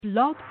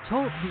Blog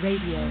Talk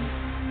Radio.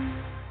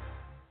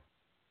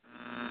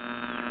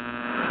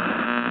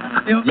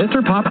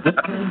 Mr. Pop. The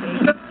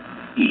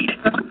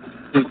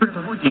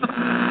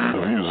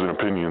views and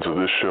opinions of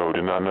this show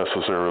do not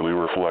necessarily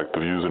reflect the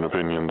views and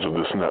opinions of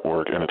this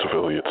network and its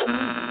affiliates.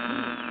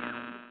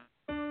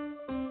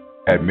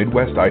 At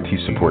Midwest IT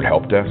Support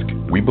Help Desk,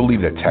 we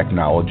believe that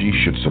technology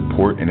should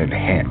support and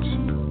enhance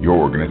your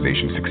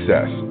organization's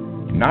success,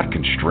 not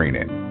constrain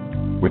it.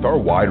 With our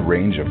wide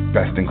range of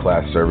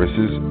best-in-class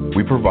services,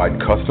 we provide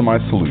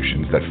customized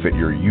solutions that fit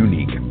your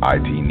unique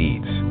IT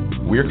needs.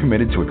 We are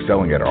committed to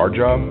excelling at our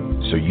job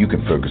so you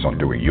can focus on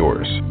doing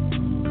yours.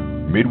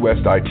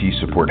 Midwest IT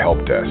Support Help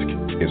Desk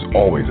is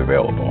always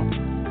available,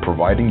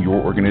 providing your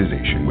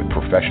organization with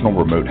professional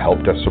remote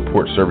help desk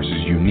support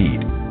services you need.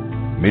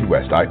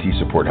 Midwest IT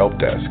Support Help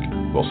Desk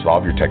will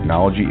solve your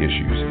technology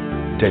issues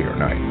day or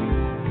night.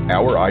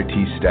 Our IT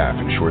staff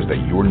ensures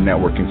that your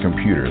network and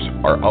computers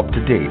are up to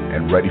date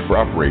and ready for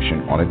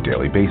operation on a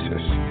daily basis.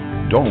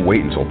 Don't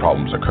wait until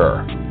problems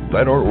occur.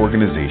 Let our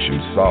organization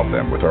solve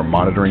them with our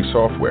monitoring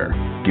software,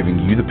 giving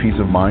you the peace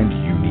of mind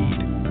you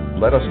need.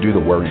 Let us do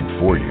the worrying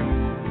for you.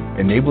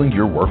 Enabling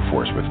your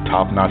workforce with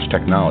top-notch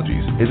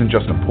technologies isn't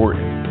just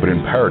important, but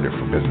imperative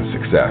for business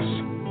success.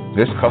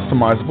 This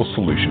customizable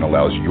solution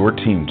allows your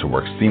team to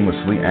work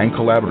seamlessly and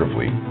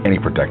collaboratively in any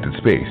protected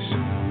space.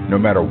 No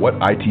matter what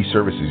IT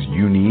services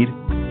you need,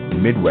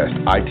 Midwest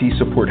IT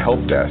Support Help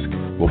Desk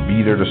will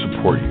be there to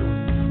support you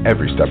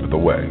every step of the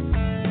way.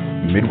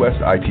 Midwest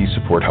IT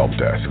Support Help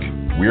Desk.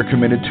 We are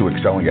committed to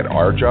excelling at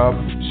our job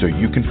so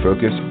you can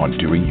focus on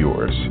doing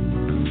yours.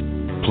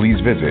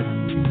 Please visit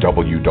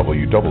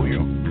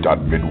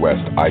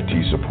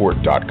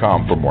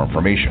www.midwestitsupport.com for more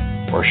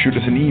information, or shoot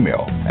us an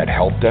email at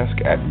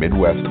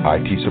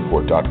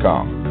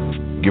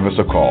helpdesk@midwestitsupport.com. Give us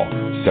a call,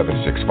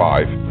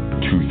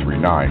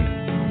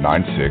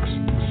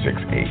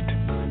 765-239-9668.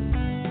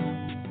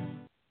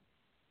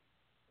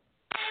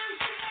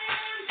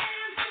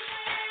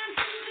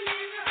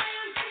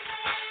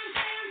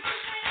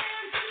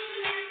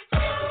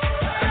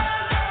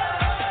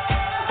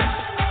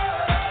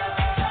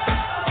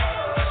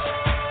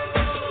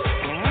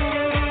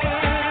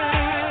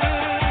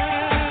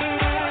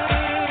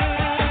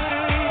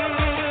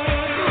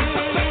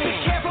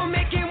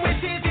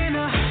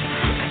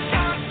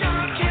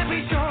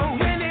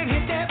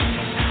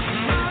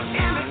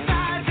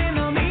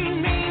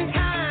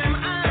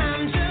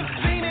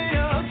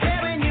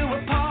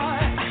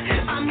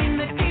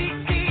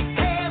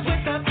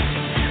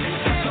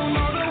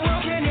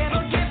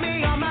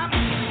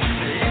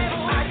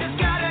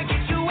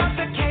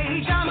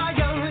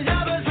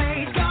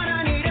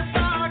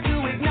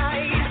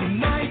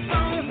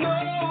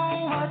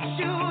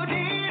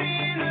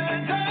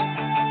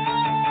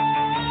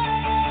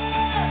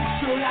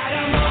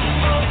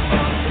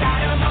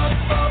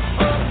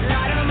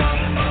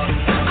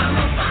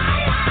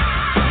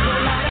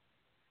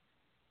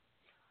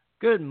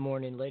 Good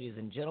morning, ladies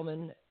and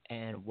gentlemen,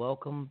 and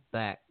welcome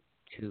back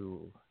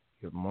to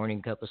your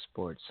morning cup of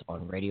sports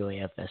on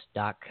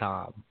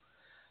RadioAFS.com.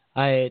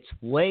 It's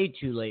way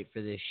too late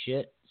for this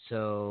shit,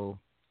 so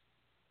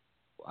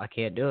I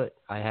can't do it.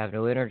 I have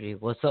no energy.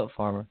 What's up,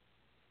 Farmer?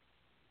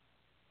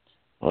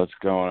 What's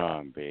going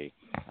on, B?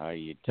 How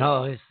you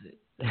Oh, doing?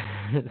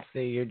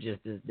 see, you're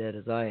just as dead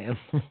as I am.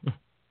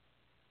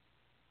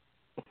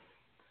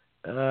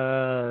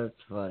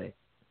 It's funny.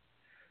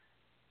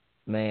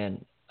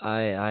 Man,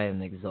 I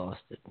am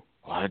exhausted.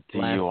 What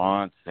do you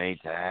want,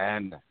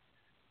 Satan?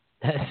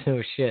 That's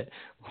no shit.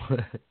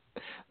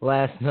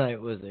 Last night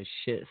was a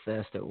shit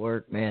fest at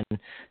work, man.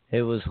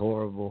 It was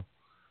horrible.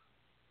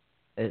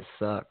 It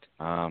sucked.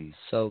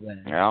 So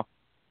bad. Yeah.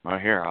 Well,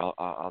 here,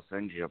 I'll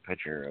send you a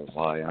picture of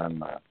why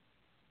I'm a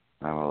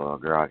little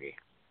groggy.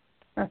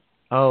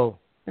 Oh,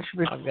 It should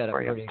be I've got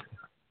for you.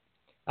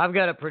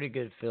 a pretty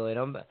good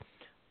feeling.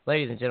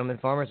 Ladies and gentlemen,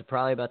 Farmers are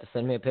probably about to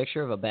send me a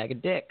picture of a bag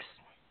of dicks.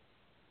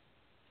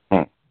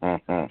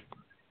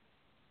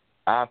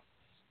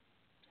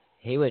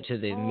 He went to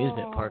the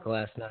amusement park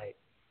last night.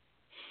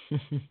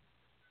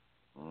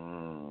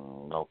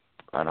 Nope,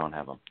 I don't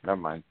have them. Never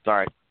mind.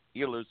 Sorry,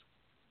 you lose.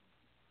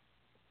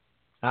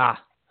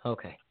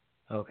 Okay.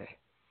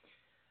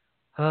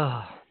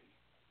 Oh,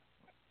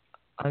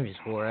 I'm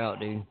just wore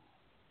out, dude.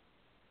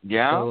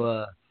 Yeah?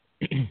 So,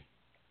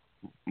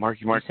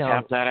 Marky Mark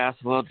tapped that ass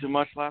a little too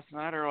much last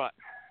night, or what?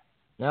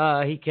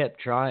 No, he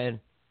kept trying.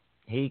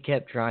 He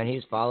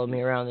was following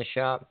me around the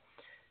shop,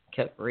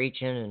 kept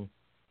reaching and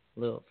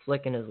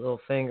flicking his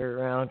little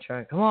finger around,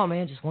 trying, come on,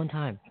 man, just one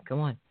time.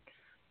 Come on.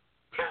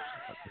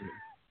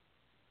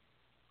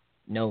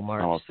 No,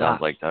 Mark, Almost stop.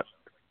 sounds like that.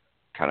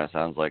 Kind of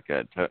sounds like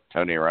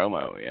Tony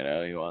Romo, you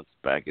know. He wants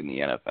back in the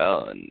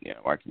NFL, and, you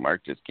know, Marky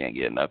Mark just can't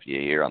get enough of you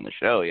here on the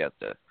show. He has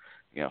to,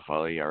 you know,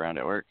 follow you around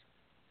at work.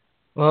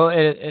 Well,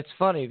 it's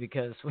funny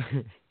because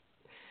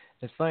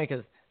this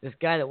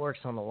guy that works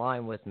on the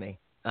line with me,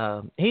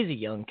 he's a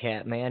young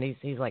cat, man.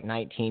 He's like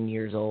 19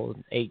 years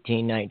old,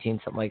 18,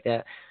 19, something like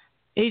that.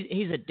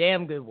 He's a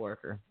damn good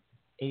worker.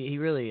 He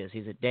really is.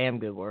 He's a damn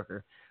good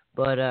worker.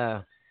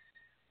 But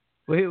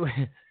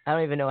I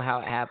don't even know how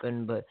it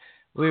happened, but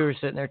we were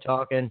sitting there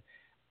talking,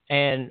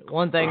 and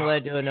one thing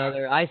led to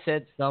another. I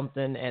said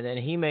something, and then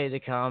he made the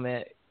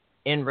comment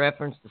in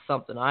reference to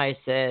something I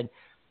said,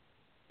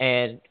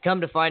 and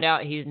come to find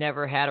out he's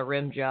never had a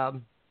rim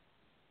job.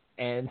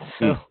 And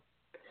so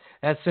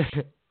that's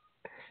it's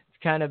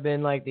kind of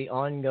been like the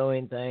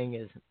ongoing thing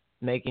is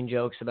making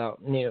jokes about,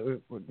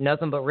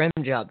 nothing but rim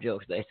job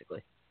jokes,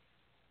 basically.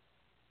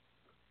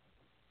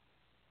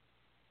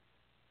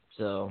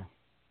 So,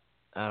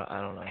 I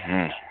don't know.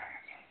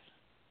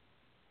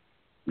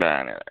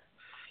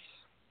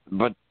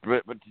 But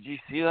did you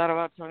see that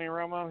about Tony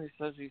Romo? He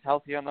says he's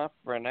healthy enough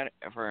for an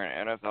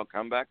NFL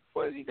comeback.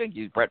 What does he think?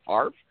 He's Brett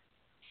Favre?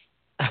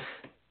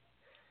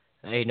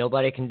 Hey,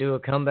 nobody can do a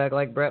comeback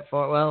like Brett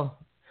Favre. Well,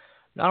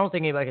 I don't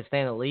think anybody can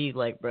stay in the league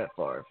like Brett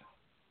Favre.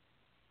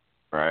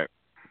 Right.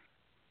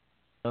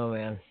 Oh,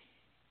 man.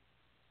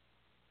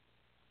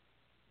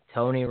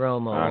 Tony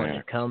Romo wanting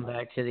to come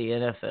back to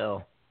the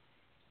NFL.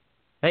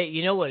 Hey,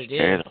 you know what it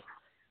is?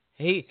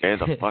 Stay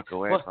the fuck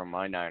away from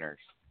my Niners.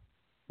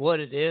 What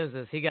it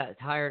is he got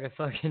tired of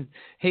fucking...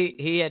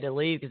 He had to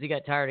leave because he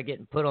got tired of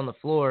getting put on the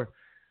floor.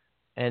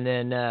 And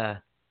then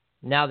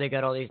now they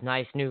got all these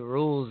nice new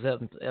rules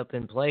up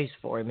in place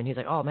for him. And he's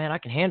like, oh, man, I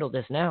can handle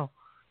this now.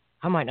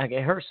 I might not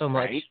get hurt so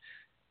much.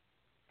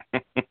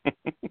 Right?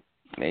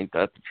 Ain't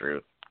that the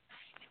truth?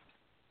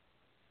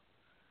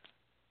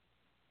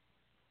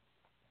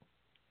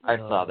 I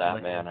saw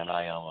that, man, and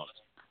I almost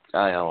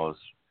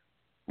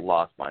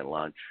lost my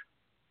lunch.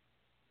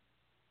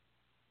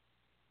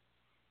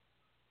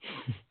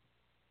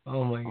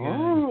 Oh, my God.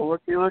 Oh,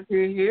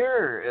 looky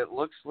here. It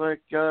looks like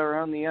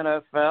around the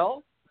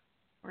NFL,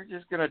 we're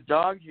just going to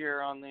dog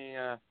here on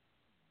the,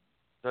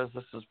 says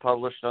this is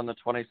published on the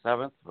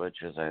 27th,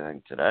 which is, I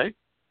think, today.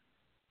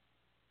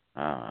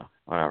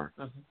 Whatever.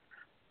 Mm-hmm.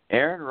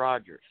 Aaron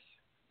Rodgers.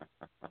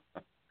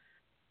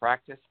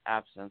 Practice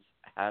absence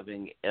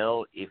having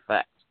ill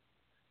effect.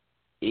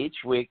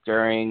 Each week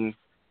since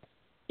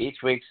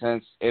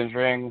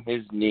injuring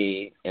his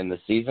knee in the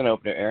season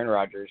opener, Aaron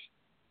Rodgers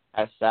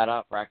has sat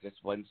out practice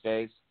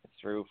Wednesdays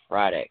through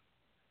Friday,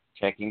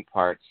 taking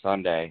part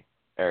Saturday,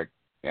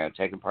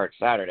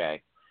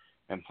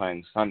 and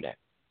playing Sunday.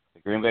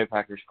 The Green Bay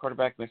Packers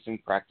quarterback missing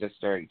practice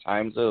during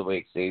times of the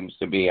week seems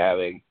to be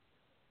having,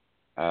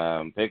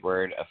 big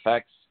word,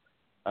 effects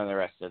on the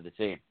rest of the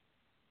team.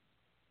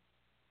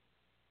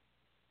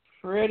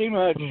 Pretty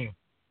much.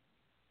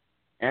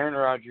 Aaron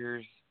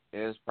Rodgers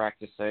is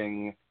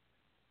practicing.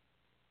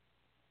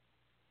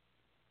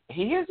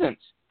 He isn't,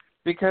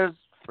 because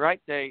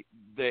they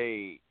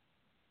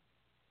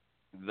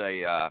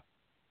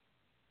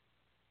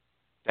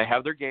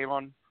have their game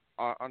on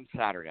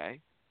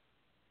Saturday.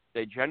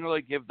 They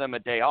generally give them a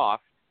day off,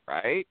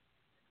 right?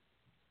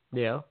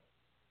 Yeah.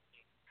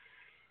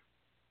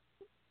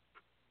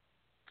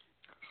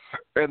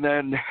 And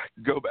then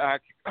go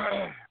back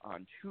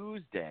on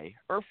Tuesday,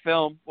 or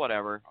film,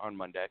 whatever, on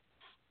Monday.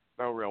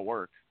 No real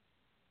work.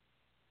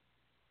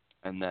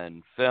 And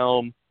then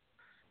film,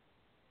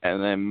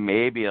 and then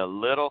maybe a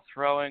little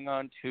throwing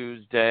on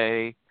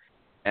Tuesday,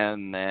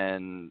 and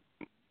then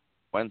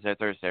Wednesday,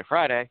 Thursday,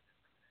 Friday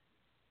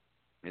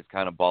is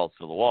kind of balls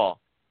to the wall.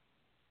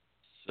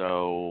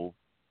 So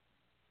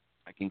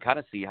I can kind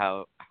of see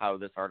how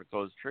this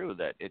article is true,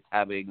 that it's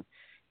having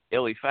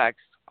ill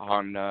effects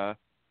on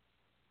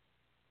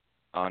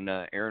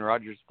Aaron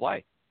Rodgers'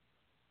 play.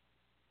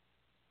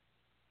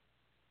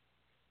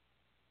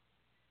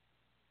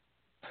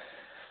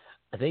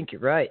 I think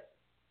you're right.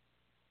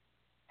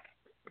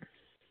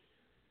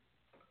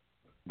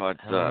 But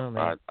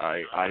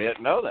I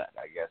didn't know that.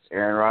 I guess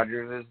Aaron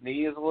Rodgers'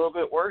 knee is a little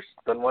bit worse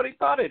than what he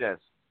thought it is.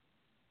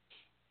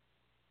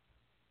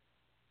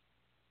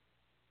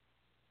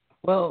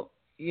 Well,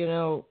 I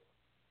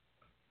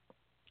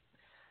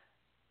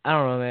don't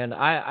know, man.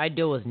 I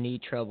deal with knee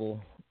trouble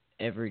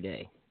every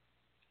day.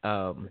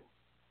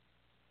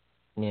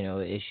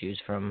 Issues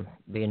from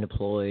being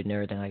deployed and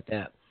everything like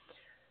that.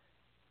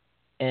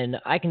 And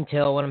I can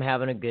tell when I'm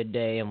having a good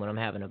day and when I'm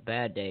having a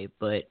bad day,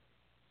 but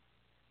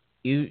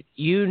you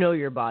know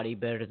your body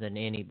better than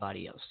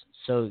anybody else.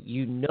 So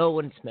you know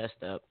when it's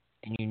messed up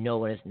and you know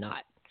when it's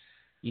not.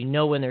 You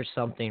know when there's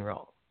something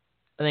wrong.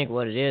 I think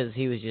what it is,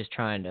 he was just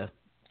trying to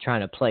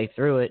play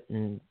through it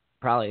and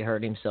probably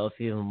hurt himself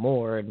even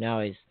more, and now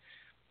he's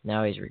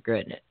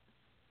regretting it.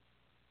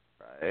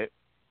 Right.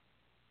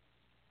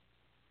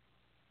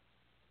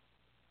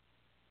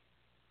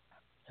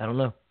 I don't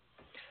know.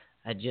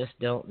 I just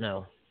don't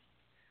know.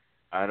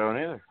 I don't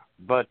either.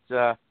 But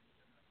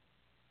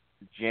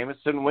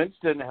Jameson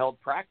Winston held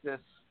practice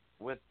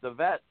with the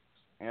vets,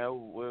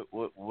 with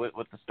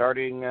the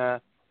starting,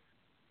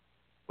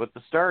 with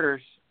the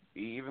starters,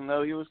 even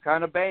though he was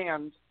kind of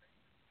banned.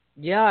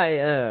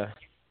 Yeah,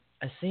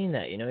 I seen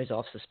that. He's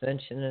off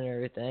suspension and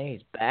everything.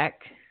 He's back.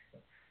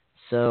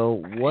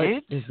 So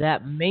what does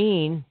that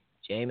mean,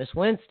 Jameis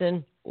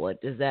Winston?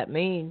 What does that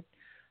mean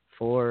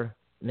for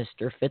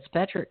Mr.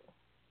 Fitzpatrick?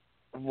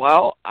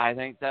 Well, I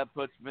think that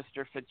puts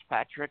Mr.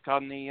 Fitzpatrick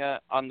on the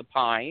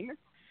pine,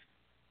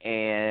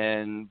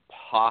 And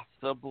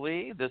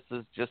possibly, this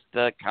is just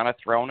kind of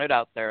throwing it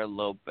out there a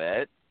little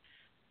bit,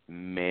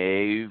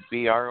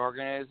 maybe our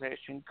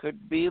organization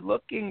could be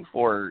looking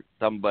for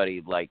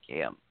somebody like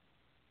him.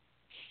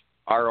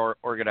 Our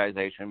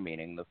organization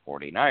meaning the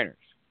 49ers.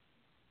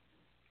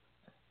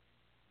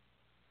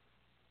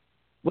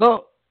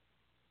 Well,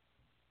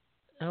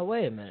 now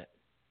wait a minute.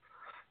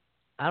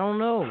 I don't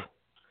know.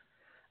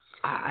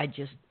 I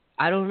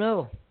don't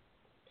know.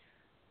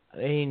 I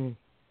mean,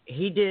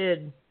 he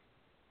did.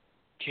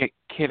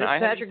 Can I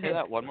have you Fitzpatrick say did.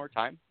 that one more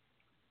time?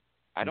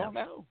 I don't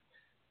know.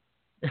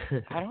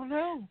 I don't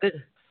know.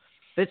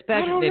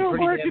 Fitzpatrick did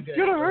pretty damn good. It's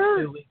gonna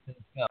hurt. 2 weeks in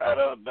a row. I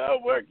don't know,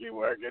 Marky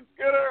Mark. It's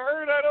gonna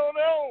hurt. I don't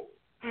know.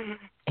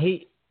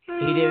 He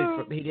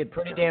did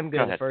pretty damn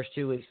good the first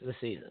 2 weeks of the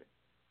season.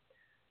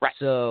 Right.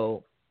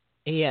 So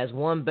he has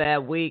one bad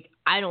week.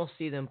 I don't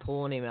see them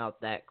pulling him out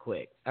that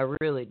quick. I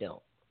really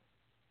don't.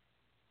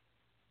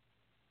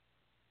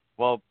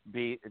 Well,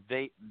 they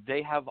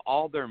have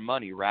all their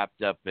money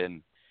wrapped up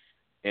in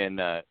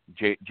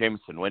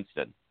Jameson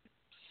Winston.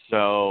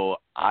 So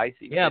I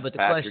see but the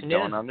Fitzpatrick question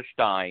going is, on the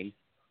Stein.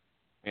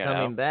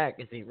 Coming back,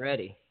 is he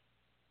ready?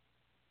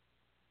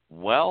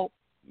 Well,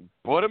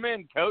 put him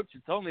in, Coach.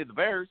 It's only the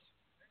Bears.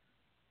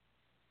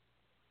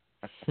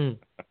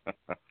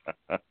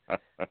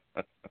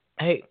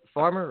 Hey,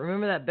 Farmer,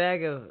 remember that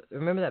bag of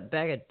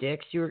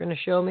dicks you were going to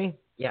show me?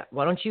 Yeah,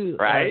 why don't you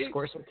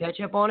squirt some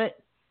ketchup on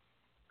it?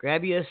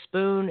 Grab you a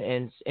spoon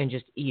and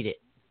just eat it.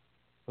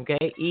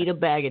 Okay? Eat a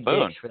bag of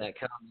dicks for that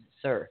comment,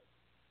 sir.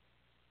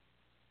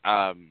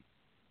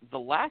 The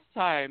last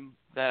time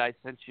that I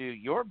sent you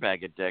your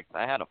bag of dicks,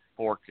 I had a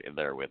fork in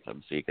there with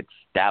them so you could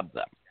stab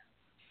them.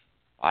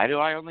 Why do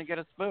I only get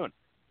a spoon?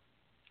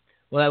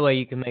 Well, that way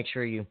you can make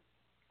sure you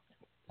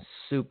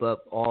soup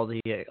up all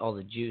the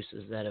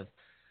juices that have,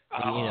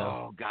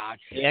 gotcha,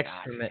 the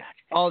excrement.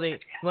 You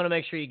want to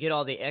make sure you get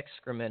all the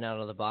excrement out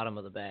of the bottom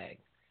of the bag.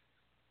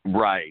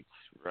 Right.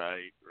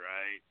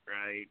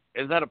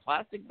 Is that a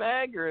plastic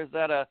bag or is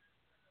that a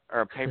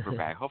paper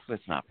bag? Hopefully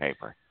it's not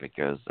paper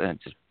because it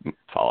just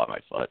fall on my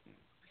foot.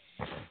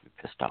 I'm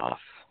pissed off.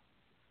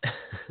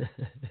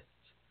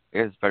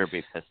 It's better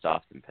be pissed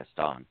off than pissed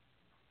on.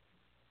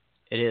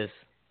 It is.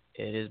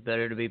 It is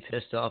better to be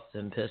pissed off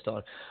than pissed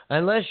on.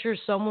 Unless you're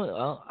someone,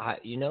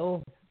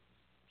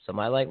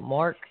 somebody like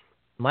Mark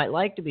might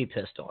like to be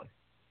pissed on.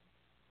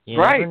 You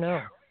never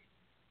know.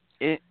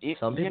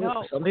 Some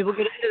people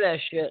get into that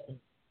shit.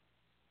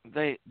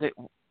 They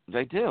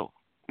do.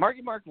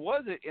 Marky Mark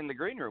was in the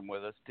green room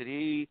with us. Did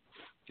he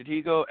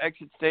go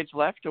exit stage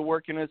left to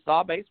work in his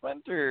saw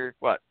basement or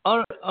what?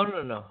 Oh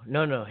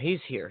no. He's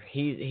here.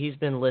 He's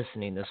been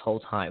listening this whole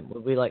time.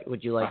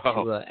 Would you like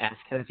to ask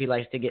him if he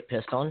likes to get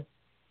pissed on?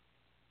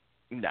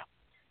 No.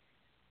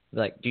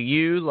 Do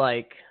you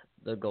like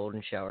the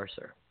golden shower,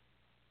 sir?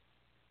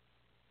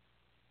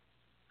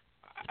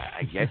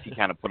 I guess you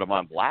kind of put him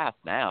on blast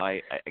now.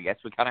 I guess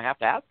we kind of have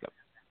to ask him.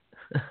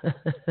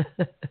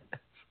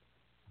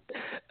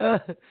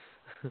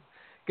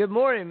 Good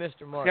morning,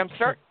 Mr. Mark.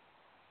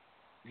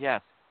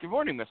 Yes. Good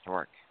morning, Mr.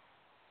 Mark.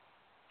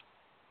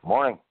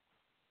 Morning.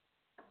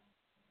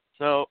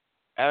 So,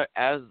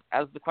 as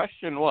the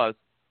question was,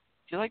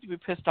 do you like to be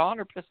pissed on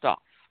or pissed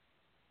off?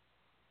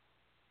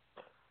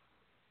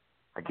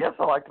 I guess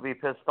I like to be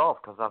pissed off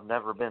because I've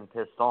never been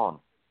pissed on.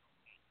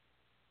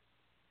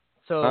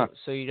 So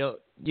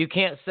you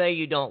can't say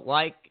you don't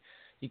like.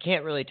 You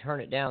can't really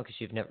turn it down because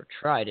you've never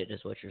tried it,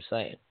 is what you're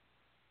saying.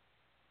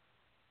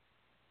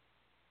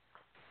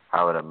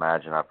 I would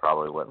imagine I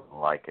probably wouldn't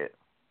like it.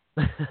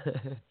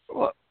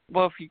 Well,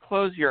 if you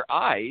close your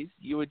eyes,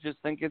 you would just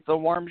think it's a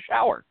warm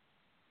shower.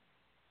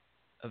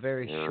 A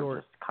very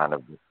short, just kind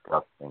of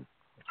disgusting.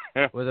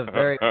 With a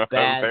very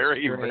bad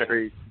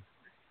very.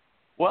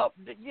 Well,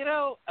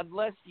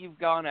 unless you've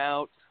gone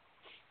out,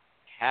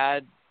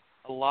 had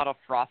a lot of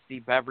frosty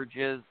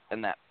beverages,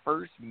 and that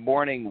first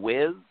morning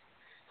whiz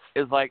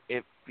is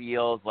it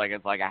feels like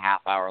it's like a half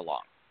hour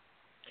long.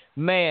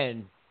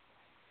 Man,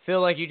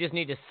 feel like you just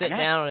need to sit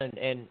down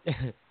and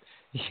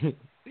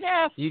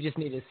yeah, you just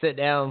need to sit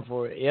down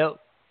for it. Yep.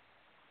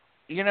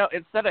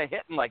 Instead of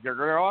hitting like a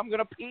girl, I'm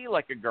gonna pee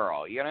like a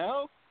girl.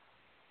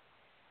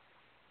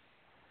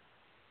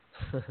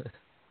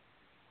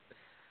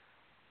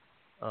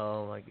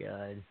 Oh my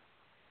God.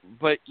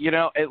 But,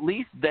 at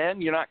least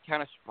then you're not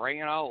kind of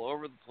spraying all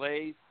over the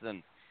place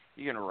and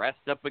you're going to rest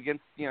up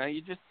against, you're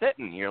just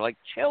sitting. You're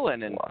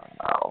chilling and,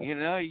 wow.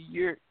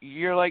 You're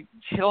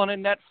chilling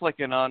and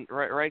Netflixing on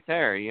right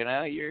there.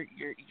 You're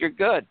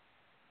good.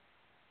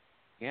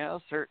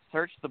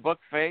 Search the book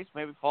face,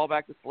 maybe fall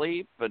back to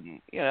sleep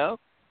and,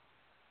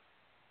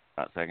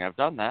 not saying I've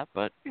done that,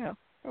 but, I'm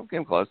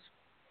getting close.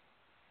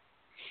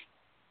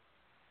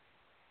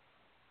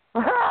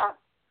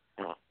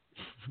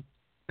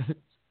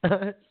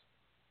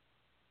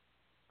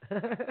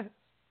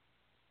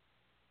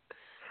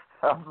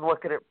 I'm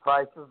looking at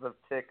prices of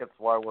tickets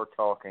while we're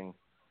talking.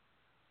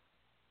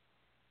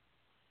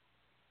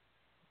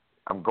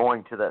 I'm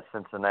going to that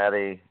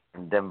Cincinnati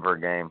and Denver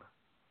game.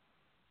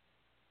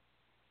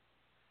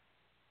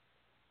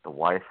 The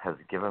wife has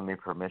given me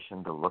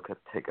permission to look at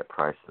ticket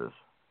prices.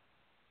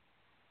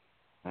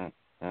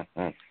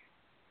 Mm-hmm.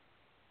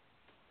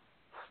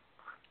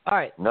 All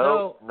right.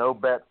 No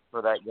bets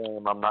for that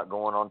game. I'm not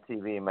going on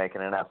TV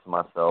making an ass of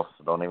myself,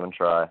 so don't even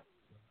try.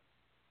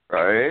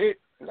 Right?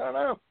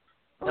 No.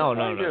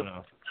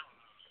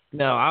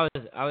 No, I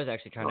was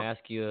actually trying to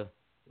ask you a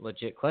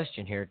legit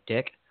question here,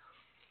 Dick.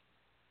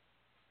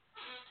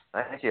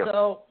 Thank you.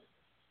 So,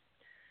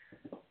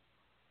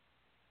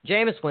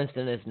 Jameis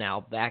Winston is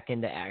now back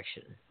into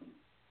action.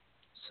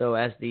 So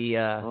as the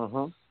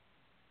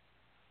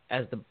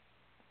as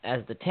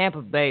the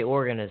Tampa Bay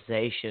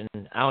organization,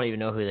 I don't even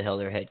know who the hell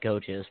their head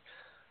coach is.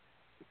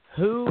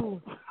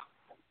 Who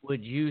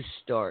would you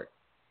start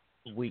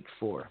week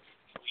 4?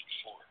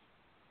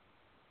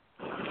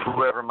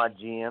 Whoever my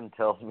GM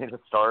tells me to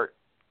start.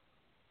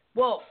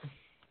 Well,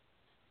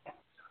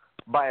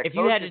 by a if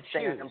you had to coach's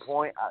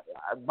standpoint,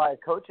 by a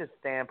coach's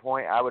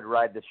standpoint, I would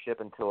ride the ship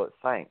until it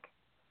sank.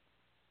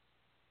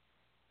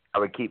 I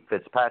would keep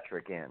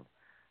Fitzpatrick in,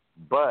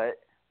 but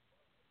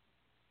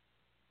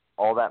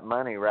all that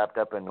money wrapped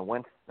up into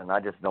Winston, I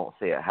just don't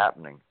see it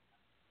happening.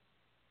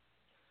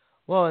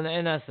 Well,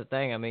 and that's the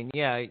thing. I mean,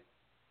 yeah,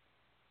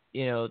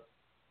 you know,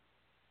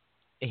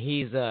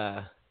 he's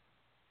I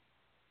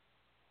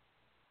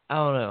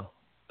don't know.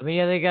 I mean,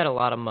 yeah, they got a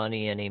lot of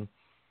money in him,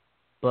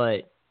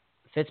 but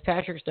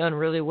Fitzpatrick's done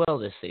really well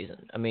this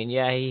season. I mean,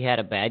 yeah, he had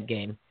a bad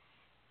game.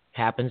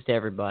 Happens to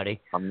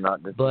everybody. I'm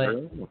not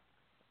disagreeing.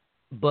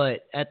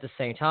 But at the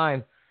same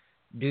time,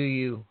 do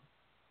you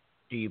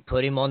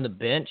put him on the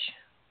bench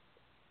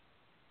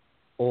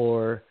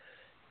or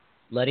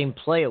let him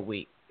play a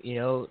week? You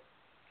know,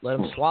 let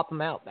him swap him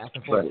out back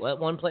and forth. Right. Let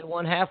one play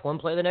one half, one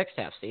play the next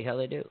half. See how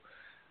they do.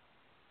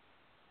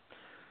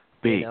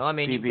 You know, I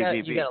mean, you got a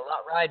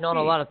lot riding on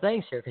a lot of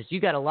things here because you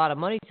got a lot of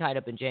money tied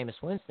up in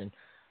Jameis Winston.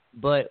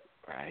 But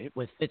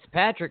with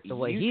Fitzpatrick, the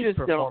way he's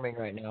performing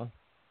right now,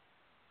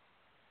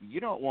 you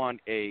don't want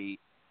a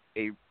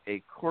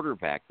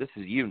quarterback. This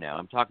is you now.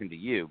 I'm talking to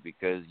you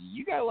because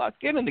you got a lot of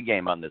skin in the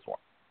game on this one.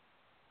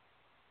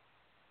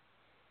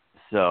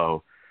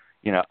 So,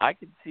 you know, I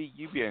could see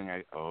you being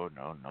like, oh,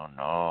 no.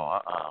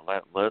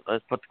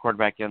 Let's put the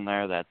quarterback in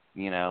there that's,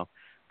 you know,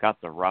 got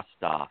the rust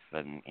off.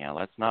 And, you know,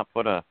 let's not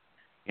put a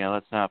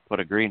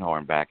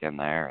greenhorn back in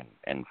there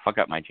and fuck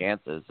up my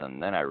chances.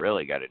 And then I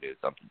really got to do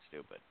something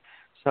stupid.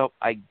 So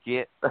I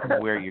get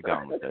where you're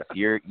going with this.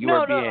 You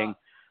are being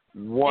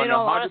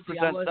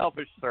 100%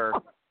 selfish, sir.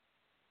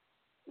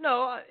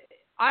 No,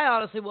 I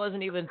honestly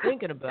wasn't even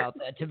thinking about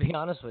that, to be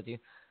honest with you.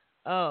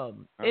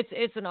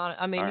 It's an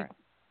honest. I mean,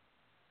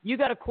 you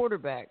got a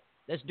quarterback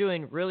that's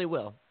doing really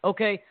well.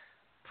 Okay,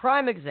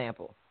 prime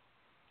example.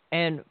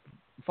 And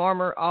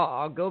Farmer,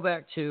 I'll go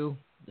back to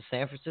the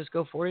San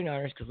Francisco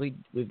 49ers because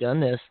we've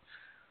done this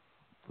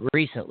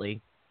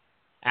recently.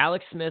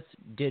 Alex Smith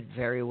did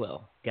very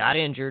well. Got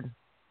injured.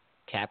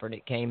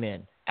 Kaepernick came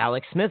in.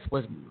 Alex Smith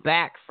was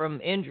back from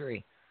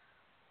injury.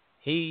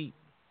 He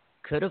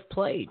could have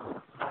played.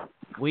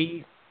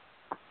 We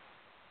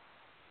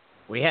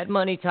had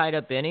money tied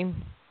up in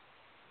him,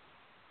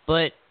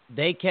 but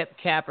they kept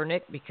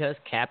Kaepernick because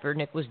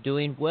Kaepernick was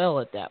doing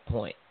well at that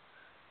point.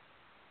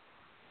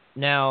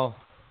 Now,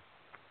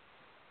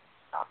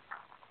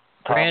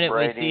 granted,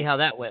 we see how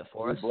that went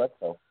for us.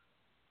 Bledsoe.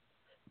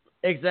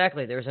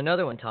 Exactly. There's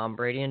another one, Tom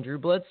Brady and Drew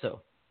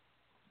Bledsoe.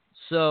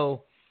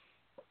 So,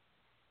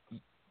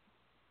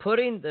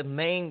 putting the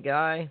main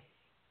guy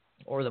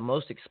or the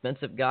most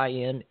expensive guy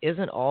in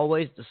isn't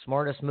always the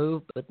smartest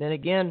move, but then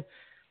again,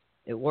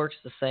 it works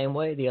the same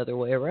way the other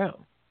way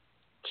around.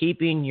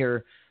 Keeping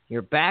your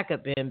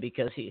backup in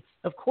because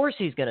of course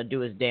he's going to do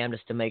his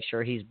damnedest to make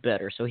sure he's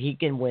better so he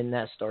can win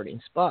that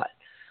starting spot.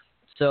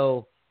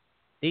 So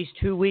these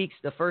 2 weeks,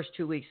 the first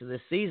 2 weeks of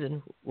this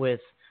season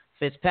with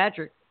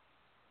Fitzpatrick,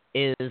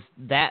 is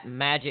that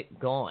magic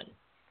gone?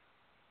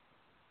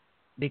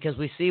 Because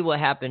we see what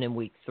happened in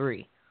week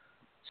 3.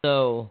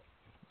 So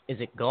is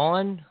it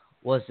gone?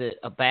 Was it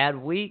a bad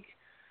week?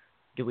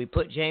 Do we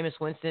put Jameis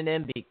Winston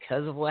in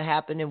because of what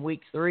happened in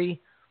week 3?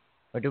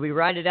 Or do we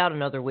ride it out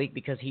another week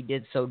because he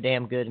did so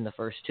damn good in the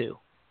first 2?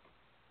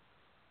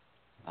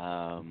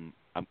 Can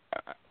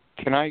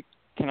I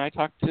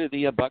talk to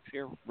the Bucks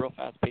here real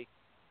fast, Pete?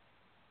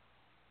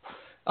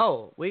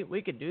 Oh,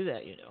 we could do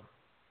that, you know.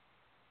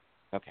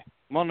 Okay.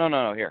 Well,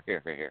 no. Here.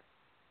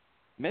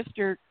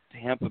 Mr.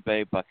 Tampa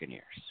Bay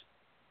Buccaneers.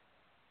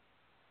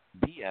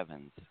 B.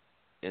 Evans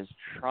is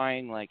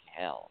trying like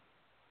hell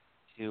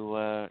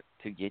to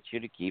get you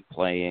to keep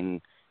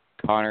playing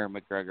Connor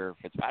McGregor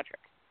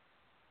Fitzpatrick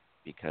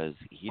because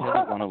he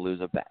doesn't want to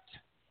lose a bet.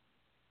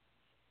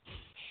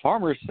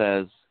 Farmer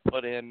says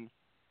put in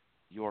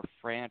your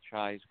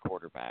franchise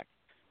quarterback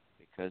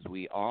because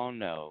we all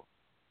know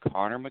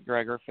Connor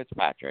McGregor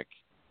Fitzpatrick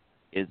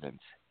isn't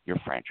your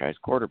franchise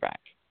quarterback.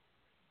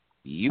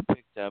 You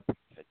picked up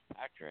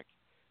Fitzpatrick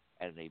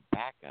as a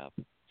backup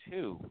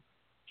to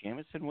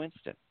Jameis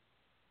Winston,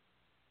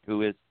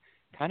 who is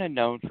kind of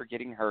known for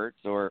getting hurt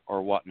or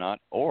whatnot,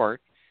 or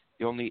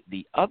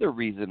the other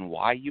reason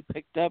why you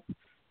picked up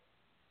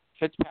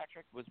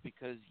Fitzpatrick was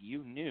because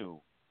you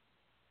knew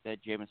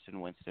that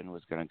Jameson Winston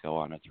was going to go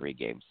on a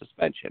 3-game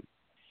suspension.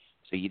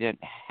 So you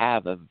didn't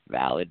have a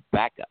valid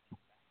backup.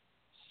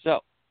 So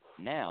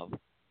now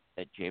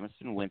that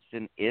Jameson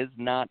Winston is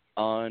not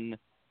on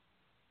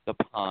the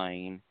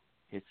pine,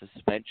 his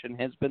suspension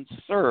has been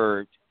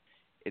served,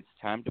 it's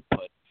time to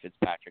put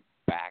Fitzpatrick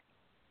back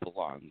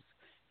belongs,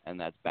 and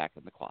that's back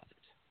in the closet.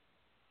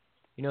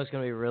 You know what's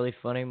going to be really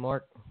funny,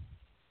 Mark?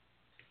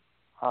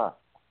 Huh.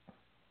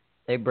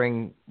 They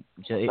bring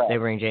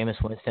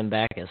Jameis Winston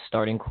back as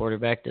starting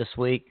quarterback this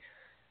week,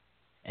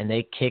 and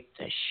they kick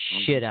the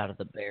shit out of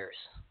the Bears.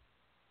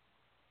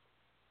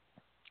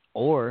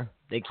 Or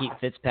they keep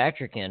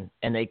Fitzpatrick in,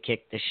 and they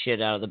kick the shit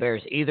out of the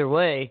Bears. Either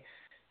way,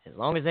 as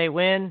long as they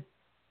win,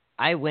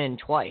 I win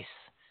twice.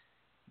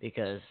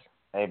 Because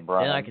Hey,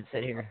 Brian. then I can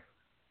sit here.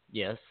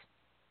 Yes.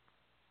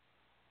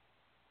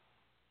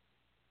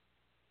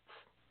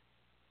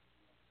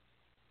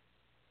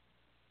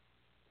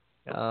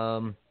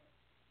 All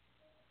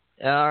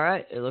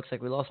right. It looks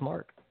like we lost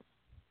Mark.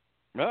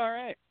 All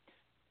right.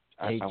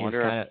 I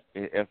wonder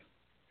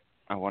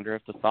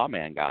if the Saw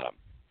Man got him.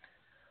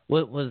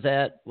 What was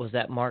that? Was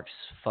that Mark's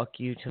fuck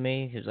you to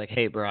me? He was like,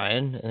 "Hey,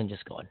 Brian," and then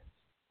just gone.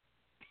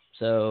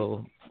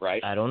 So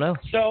Right. I don't know.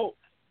 So,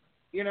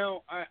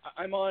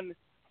 I'm on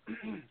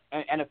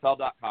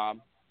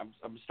NFL.com.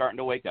 I'm starting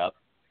to wake up.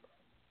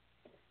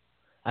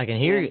 I can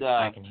hear you.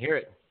 I can hear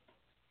it.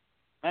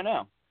 I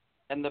know.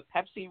 And the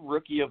Pepsi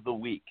Rookie of the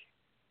Week.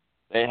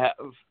 They have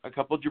a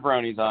couple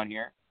jabronis on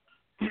here.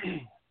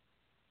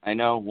 I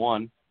know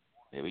one,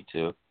 maybe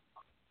two.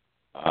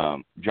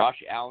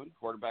 Josh Allen,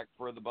 quarterback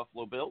for the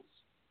Buffalo Bills.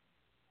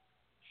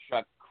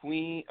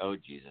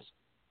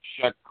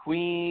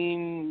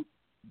 Shaquem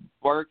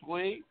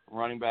Barkley,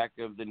 running back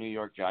of the New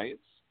York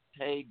Giants.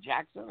 Tay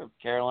Jackson of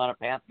Carolina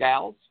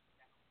Panthers.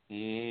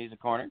 He's a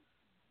corner.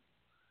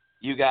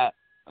 You got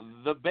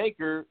the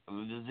Baker,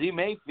 Z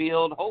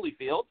Mayfield,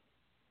 Holyfield,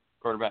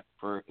 quarterback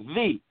for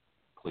the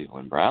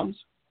Cleveland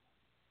Browns.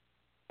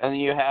 And then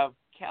you have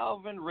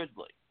Calvin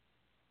Ridley,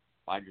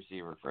 wide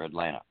receiver for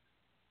Atlanta.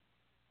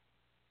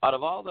 Out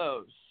of all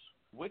those,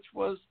 which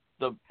was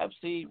the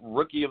Pepsi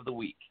Rookie of the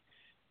Week?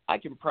 I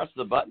can press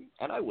the button,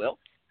 and I will.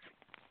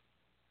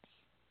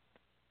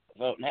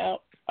 Vote now.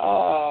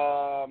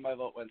 My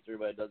vote went through,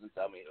 but it doesn't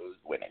tell me who's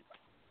winning.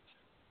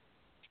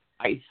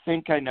 I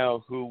think I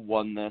know who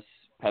won this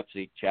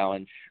Pepsi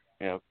Challenge,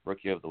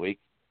 Rookie of the Week,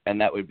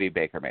 and that would be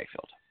Baker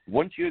Mayfield.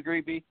 Wouldn't you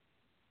agree, B?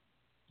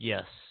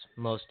 Yes,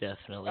 most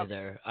definitely.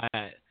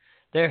 Yep.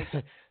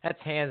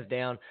 That's hands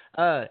down.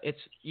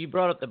 You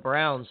brought up the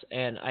Browns,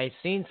 and I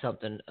seen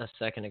something a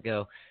second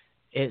ago.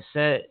 It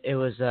said it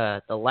was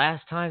the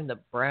last time the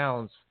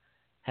Browns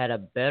had a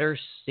better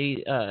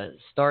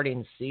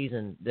starting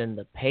season than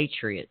the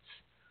Patriots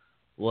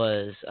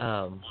was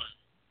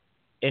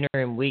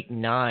entering Week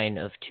 9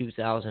 of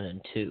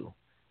 2002.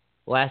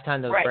 Last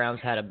time the Browns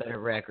had a better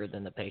record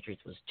than the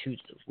Patriots was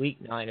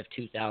Week 9 of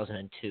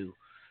 2002.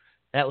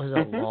 That was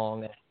a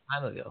long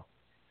time ago.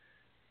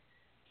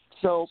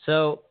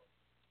 So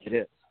it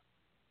is.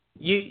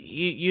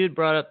 You had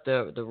brought up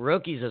the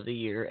rookies of the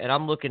year, and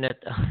I'm looking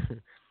at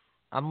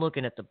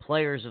the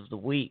players of the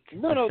week.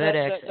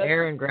 FedEx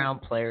Air and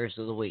Ground Players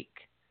of the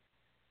Week.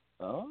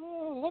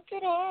 Oh, look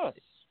at us!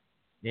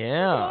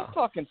 Yeah, I'm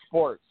talking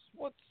sports.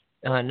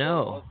 I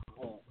know.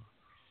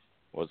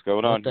 What's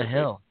going on? What the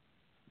hell?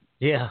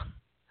 Yeah,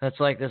 that's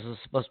like this is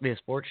supposed to be a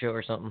sports show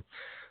or something.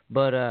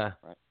 But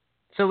right.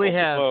 So we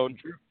have.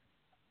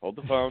 Hold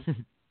the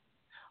phone.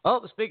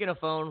 Oh, speaking of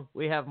phone,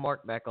 we have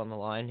Mark back on the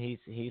line.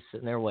 He's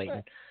sitting there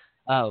waiting.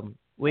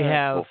 We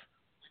have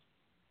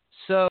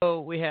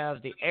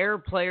the Air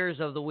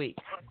Players of the Week.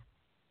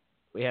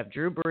 We have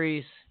Drew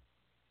Brees,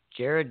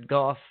 Jared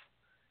Goff,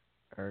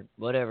 or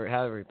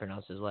however you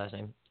pronounce his last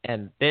name,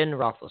 and Ben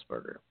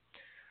Roethlisberger.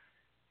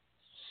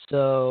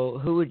 So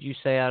who would you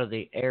say out of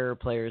the Air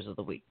Players of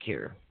the Week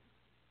here?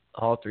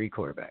 All three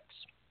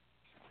quarterbacks.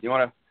 You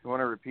want to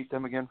repeat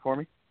them again for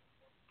me?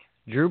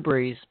 Drew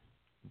Brees,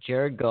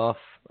 Jared Goff,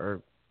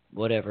 or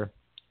whatever,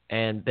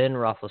 and Ben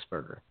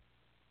Roethlisberger.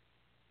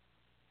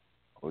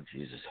 Oh,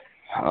 Jesus.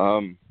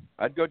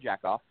 I'd go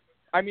Jack Goff.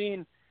 I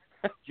mean,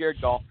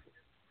 Jared Goff.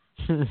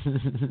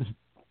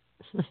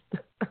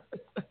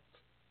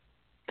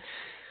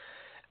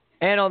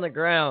 And on the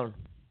ground,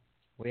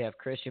 we have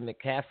Christian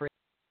McCaffrey,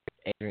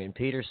 Adrian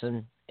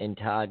Peterson, and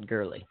Todd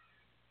Gurley.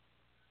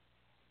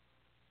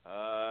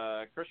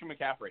 Christian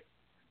McCaffrey.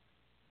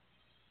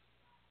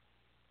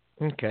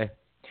 Okay.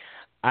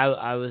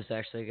 I was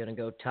actually going to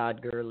go Todd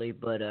Gurley,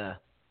 but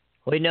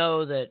we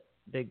know that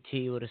Big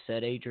T would have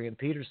said Adrian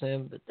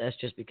Peterson, but that's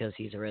just because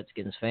he's a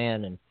Redskins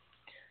fan, and,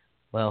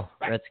 well,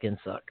 Redskins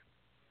suck.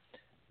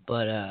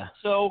 But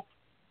So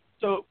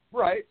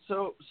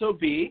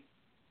B.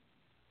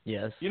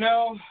 Yes.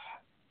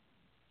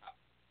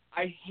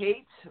 I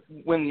hate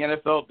when the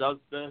NFL does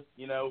this.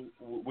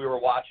 We were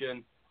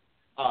watching,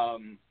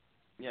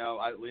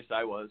 at least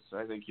I was.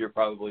 I think you're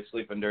probably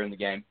sleeping during the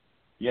game.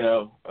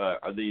 The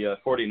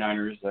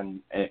 49ers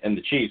and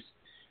the Chiefs.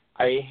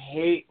 I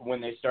hate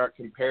when they start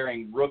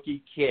comparing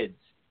rookie kids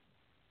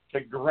to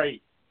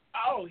great.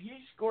 Oh,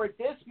 he scored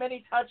this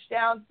many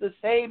touchdowns, the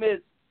same as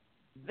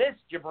this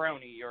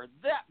jabroni or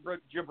that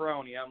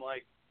jabroni. I'm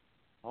like,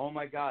 oh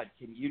my God,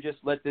 can you just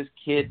let this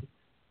kid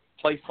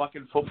play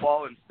fucking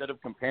football instead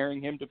of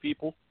comparing him to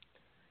people?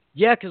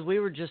 Yeah, because we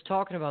were just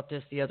talking about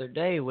this the other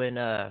day when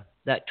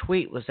that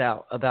tweet was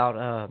out about,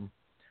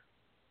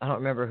 I don't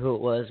remember who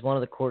it was, one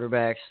of the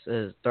quarterbacks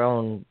has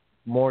thrown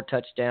more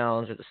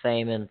touchdowns or the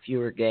same in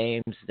fewer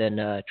games than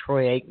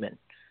Troy Aikman.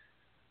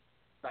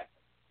 Right.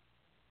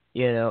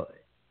 You know,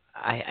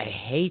 I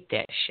hate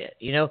that shit,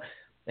 you know.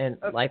 And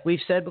like we've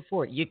said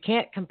before, you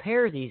can't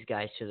compare these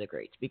guys to the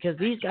greats because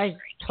these guys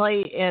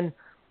play in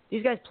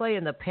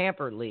the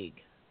Pamper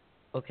League,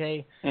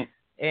 okay?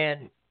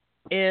 And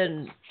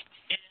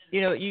you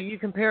know, you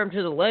compare them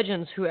to the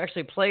legends who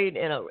actually played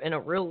in a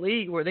real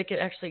league where they could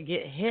actually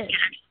get hit.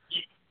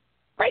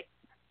 Right.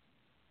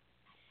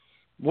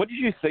 What did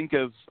you think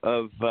of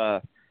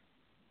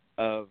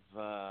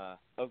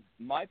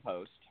my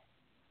post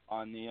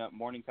on the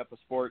Morning Cup of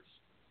Sports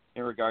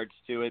in regards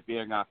to it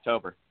being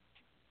October?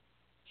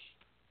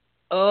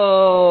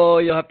 Oh,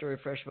 you'll have to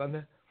refresh my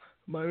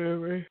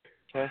memory.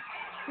 Okay.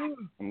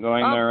 I'm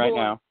going there right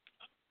now.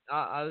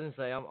 I was gonna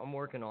say I'm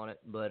working on it,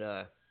 but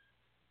I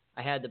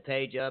had the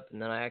page up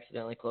and then I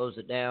accidentally closed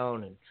it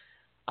down, and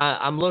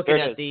I'm looking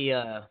at the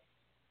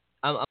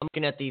I'm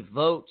looking at the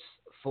votes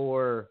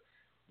for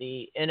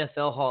the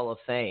NFL Hall of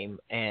Fame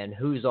and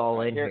who's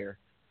all in here.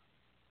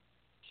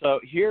 So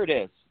here it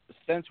is.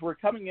 Since we're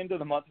coming into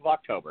the month of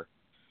October,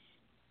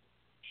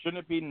 shouldn't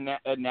it be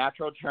a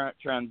natural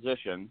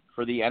transition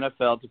for the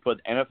NFL to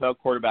put NFL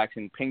quarterbacks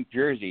in pink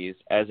jerseys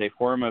as a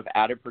form of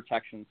added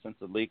protection since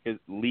the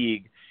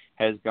league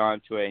has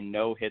gone to a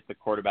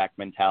no-hit-the-quarterback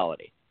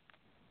mentality?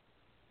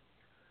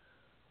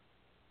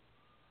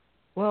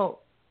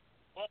 Well,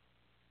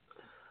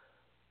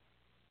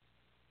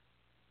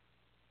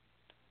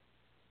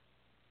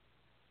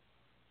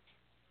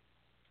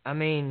 I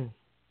mean,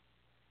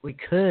 we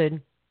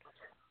could,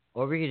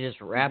 or we could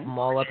just wrap them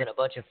all up in a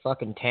bunch of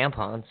fucking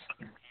tampons.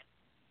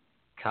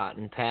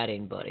 Cotton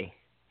padding, buddy.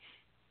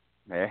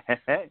 Hey,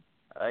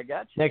 I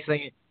got you.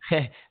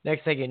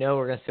 Next thing you know,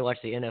 we're gonna still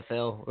watch the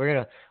NFL.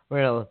 We're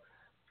gonna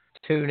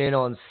tune in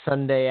on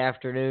Sunday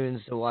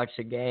afternoons to watch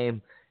the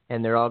game,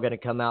 and they're all gonna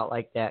come out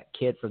like that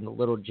kid from The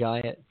Little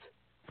Giants.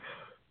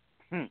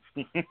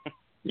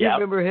 You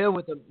remember him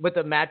with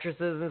the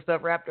mattresses and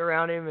stuff wrapped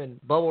around him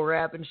and bubble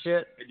wrap and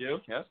shit? I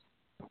do. Yes.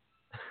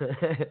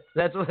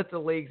 That's what the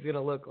league's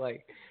gonna look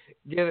like.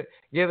 Give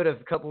it a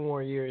couple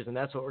more years, and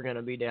that's what we're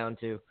gonna be down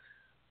to.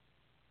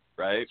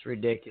 Right. It's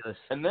ridiculous.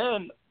 And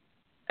then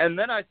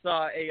I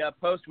saw a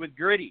post with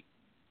Gritty,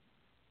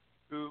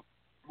 who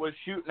was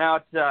shooting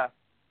out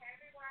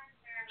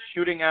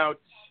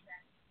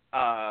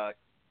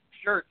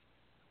shirts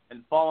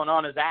and falling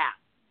on his ass.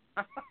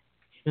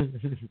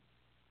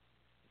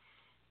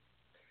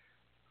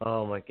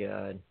 Oh my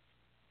God.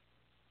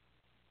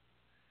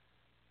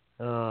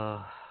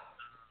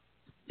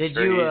 Did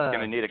you? He's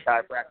gonna need a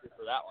chiropractor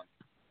for that one.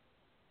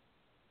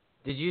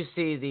 Did you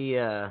see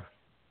the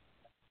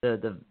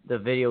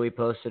video we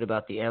posted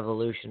about the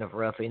evolution of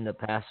roughing the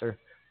passer?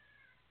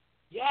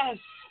 Yes.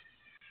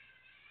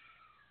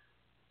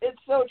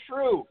 It's so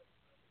true.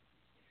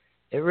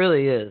 It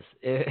really is.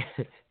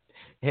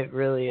 It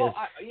really is.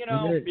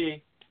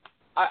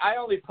 I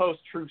only post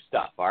true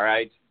stuff, all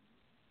right?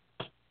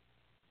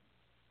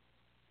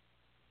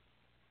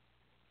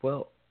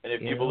 Well, and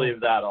if you believe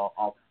that,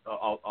 I'll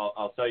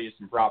sell you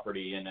some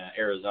property in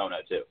Arizona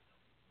too.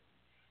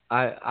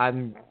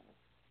 I'm.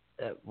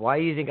 Why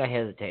do you think I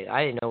hesitate?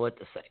 I didn't know what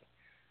to say.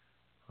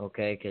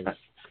 Okay, because.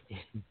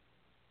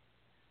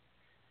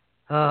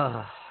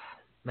 Oh,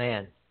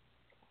 man.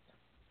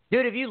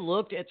 Dude, have you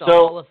looked at the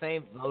Hall of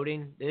Fame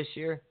voting this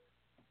year?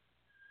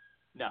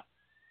 No.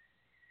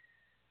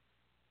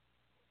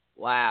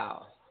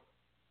 Wow.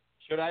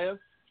 Should I have?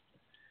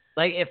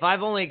 Like, if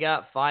I've only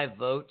got 5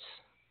 votes,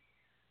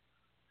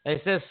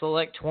 it says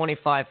select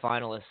 25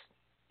 finalists.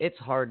 It's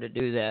hard to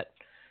do that.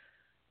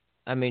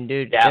 I mean,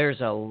 dude,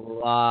 There's a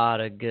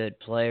lot of good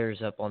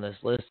players up on this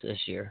list this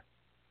year.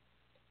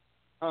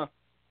 Huh.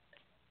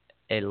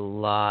 A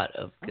lot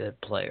of good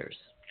players.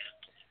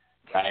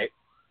 Right.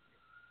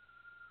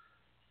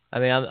 I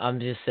mean, I'm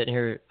just sitting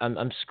here.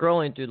 I'm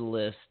scrolling through the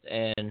list,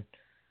 and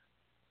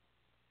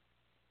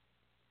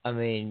I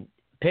mean,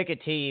 pick a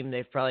team.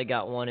 They've probably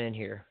got one in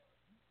here.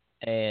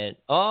 And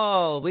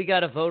we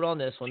got to vote on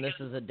this one. This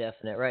is a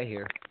definite right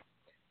here.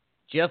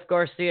 Jeff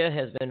Garcia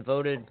has been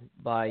voted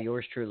by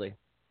yours truly.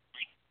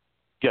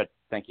 Good,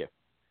 thank you.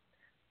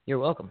 You're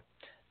welcome.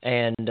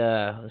 And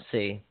let's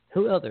see,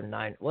 what other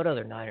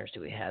Niners do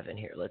we have in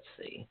here? Let's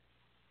see.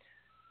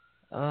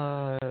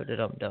 Dum.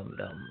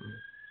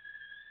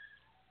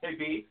 Hey,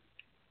 B.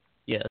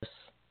 Yes.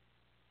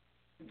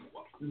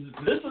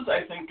 This is,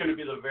 I think, going to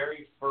be the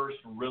very first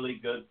really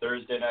good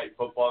Thursday night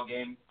football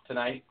game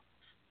tonight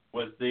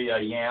with the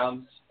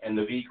Yams and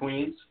the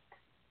V-Queens.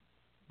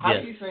 How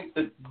do you think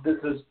that this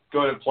is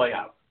going to play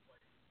out?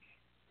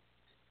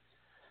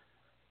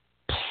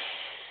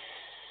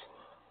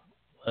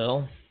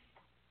 Well,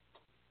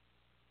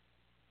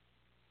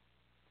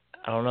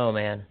 I don't know,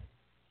 man.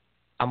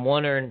 I'm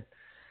wondering.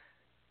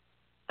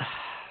 I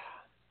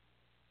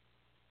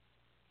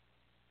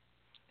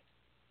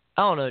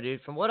don't know,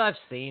 dude. From what I've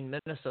seen,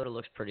 Minnesota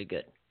looks pretty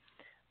good.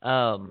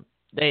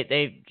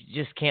 They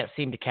just can't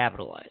seem to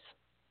capitalize.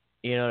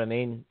 You know what I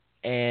mean?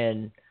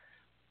 And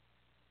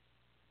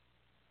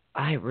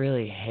I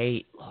really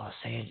hate Los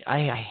Angeles.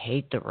 I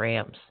hate the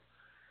Rams.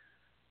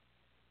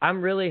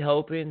 I'm really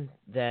hoping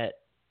that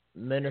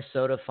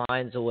Minnesota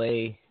finds a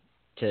way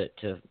to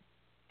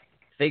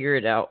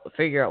figure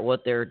out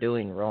what they're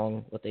doing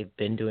wrong, what they've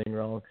been doing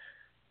wrong.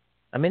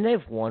 I mean,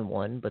 they've won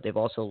one, but they've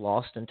also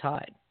lost and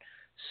tied.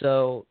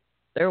 So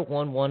they're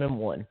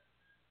 1-1-1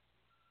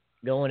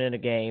 going in a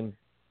game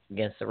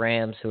against the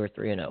Rams, who are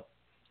 3-0.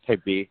 Hey,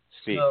 B,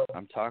 So,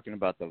 I'm talking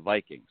about the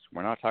Vikings.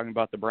 We're not talking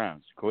about the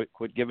Browns.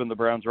 Quit giving the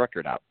Browns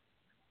record out.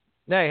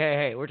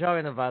 hey, we're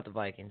talking about the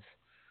Vikings.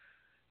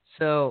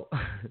 So,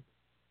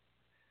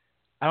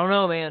 I don't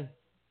know, man.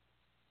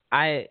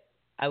 I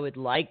would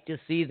like to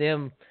see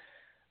them.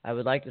 I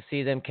would like to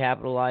see them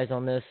capitalize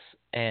on this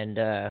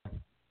and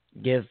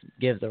give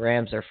the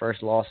Rams their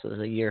first loss of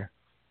the year.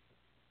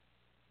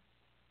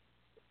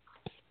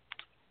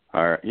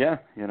 All right. Yeah,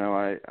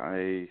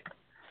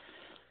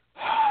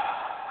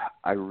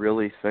 I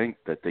really think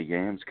that the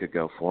Yams could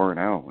go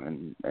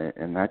 4-0,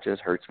 and that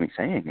just hurts me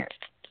saying it.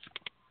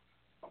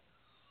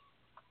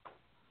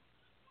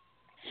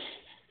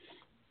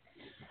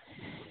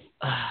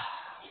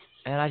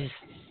 And I just,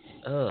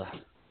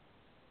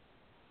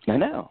 I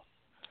know.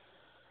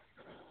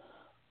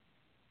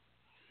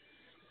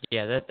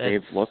 Yeah, that's...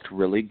 They've looked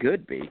really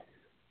good, B.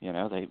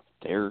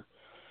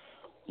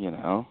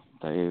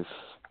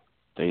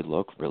 They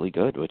look really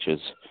good, which is,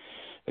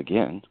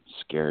 again,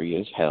 scary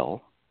as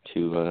hell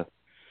to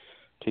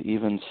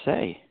even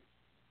say.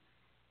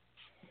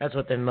 That's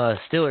what them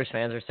Steelers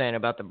fans are saying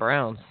about the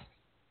Browns.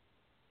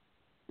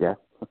 Yeah,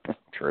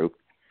 true.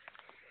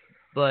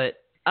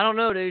 But I don't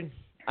know, dude.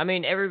 I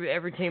mean,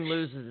 every team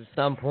loses at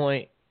some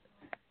point.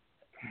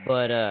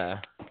 But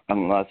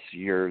unless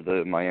you're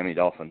the Miami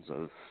Dolphins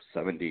of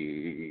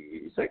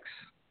 76,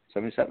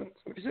 77,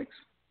 76.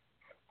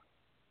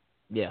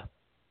 Yeah,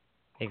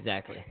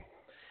 exactly.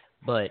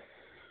 But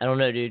I don't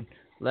know, dude.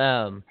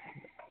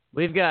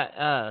 We've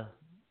got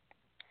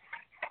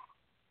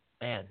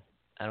man,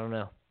 I don't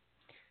know.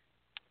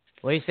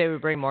 What do you say we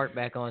bring Mark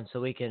back on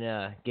so we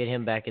can get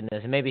him back in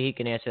this, and maybe he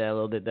can answer that a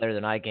little bit better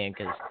than I can,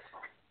 because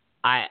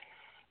I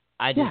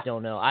just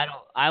don't know.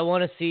 I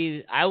want to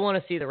see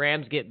the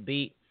Rams get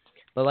beat,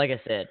 but like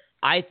I said,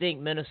 I think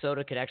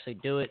Minnesota could actually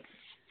do it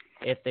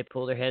if they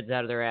pull their heads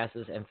out of their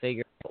asses and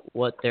figure out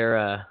what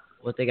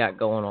they got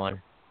going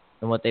on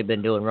and what they've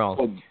been doing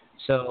wrong.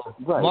 So,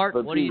 right, Mark,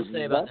 what do you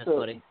say about this,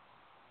 buddy?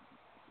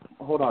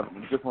 Hold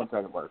on, just 1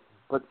 second, Mark.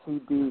 But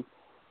see,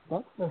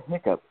 that's the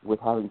hiccup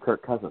with having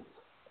Kirk Cousins.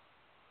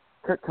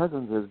 Kirk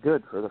Cousins is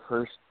good for the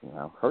first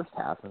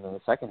half, and then the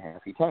second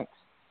half he tanks.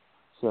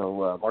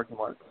 So, Marky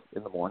Mark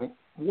in the morning,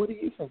 what do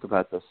you think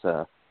about this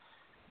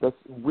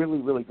really,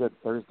 really good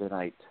Thursday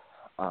night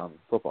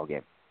football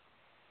game?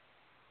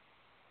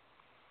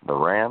 The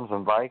Rams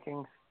and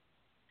Vikings?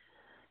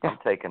 I'm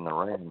taking the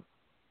Rams.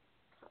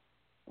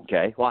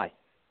 Okay, why?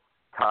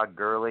 Todd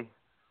Gurley,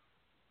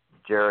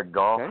 Jared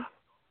Goff, Okay.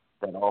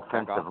 that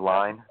offensive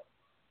line.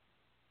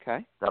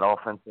 Okay. That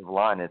offensive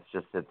line,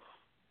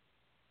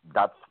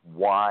 that's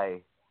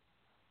why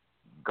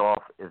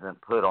Goff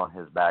isn't put on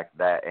his back,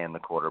 that and the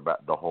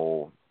quarterback, the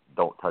whole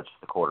don't touch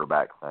the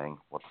quarterback thing,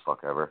 what the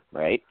fuck ever.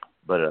 Right.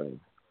 But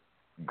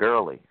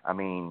Gurley, I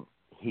mean,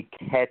 he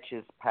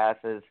catches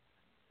passes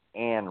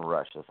and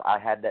rushes. I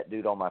had that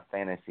dude on my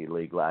fantasy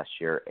league last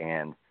year,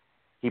 and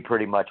he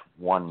pretty much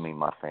won me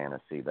my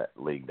fantasy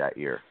league that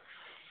year.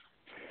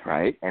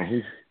 Right.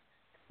 And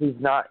he's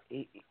not,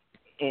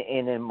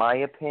 and in my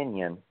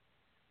opinion,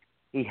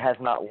 he's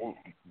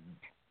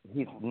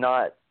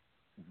not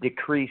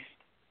decreased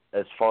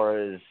as far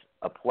as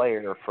a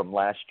player from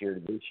last year to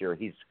this year.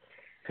 He's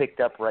picked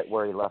up right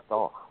where he left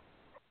off.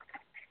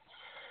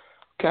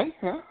 Okay.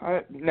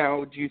 Yeah.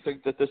 Now, do you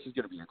think that this is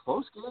going to be a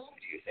close game?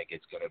 Do you think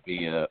it's going to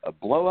be a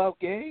blowout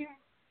game?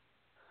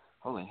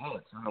 Holy hell!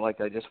 It sounded like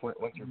I just went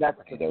through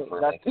puberty there for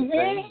a That's the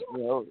minute.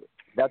 thing.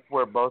 That's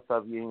where both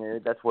of you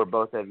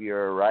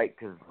are right.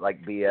 Because,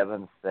 like B.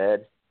 Evans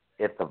said,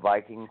 if the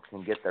Vikings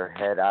can get their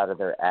head out of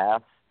their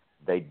ass,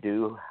 they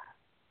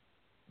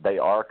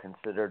are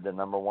considered the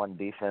number one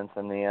defense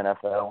in the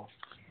NFL.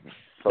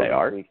 So they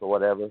are, or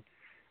whatever.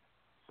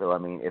 So, I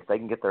mean, if they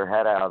can get their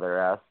head out of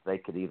their ass, they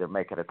could either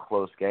make it a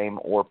close game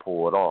or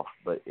pull it off.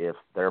 But if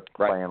they're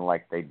playing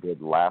like they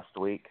did last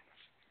week,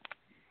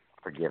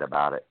 forget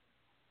about it.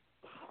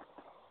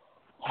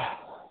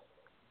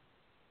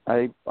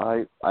 I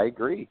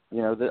agree.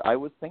 I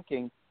was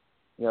thinking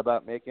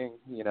about making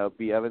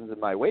B. Evans and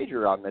my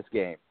wager on this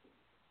game,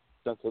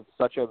 since it's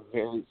such a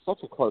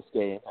close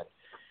game,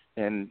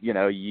 and you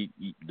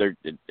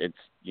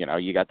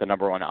got the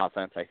number one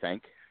offense, I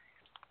think,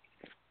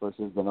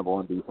 versus the number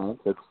one defense.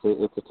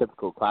 It's a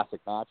typical classic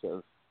match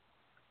of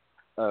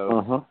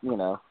of,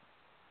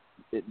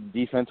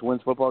 defense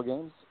wins football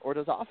games, or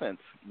does offense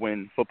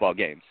win football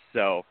games?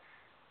 So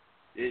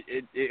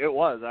it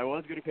was. I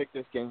was going to pick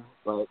this game,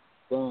 but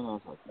then I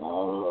was like,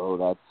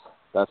 no,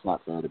 that's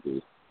not fair to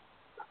be.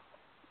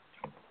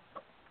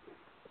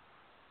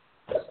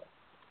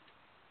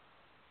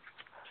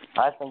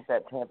 I think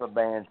that Tampa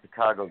Bay and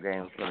Chicago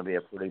game is going to be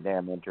a pretty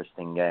damn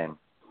interesting game.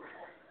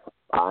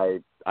 I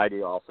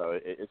do also.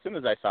 As soon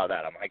as I saw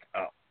that, I'm like,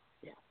 oh,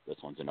 yeah, this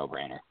one's a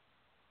no-brainer.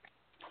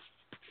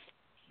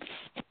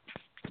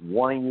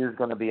 One of you is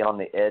going to be on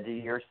the edge of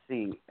your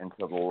seat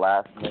until the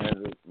last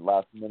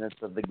minutes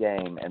of the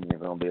game, and you're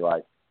going to be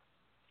like,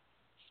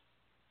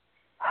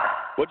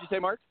 what'd you say,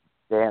 Mark?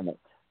 Damn it.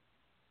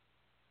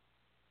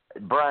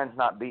 Brian's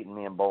not beating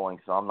me in bowling,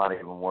 so I'm not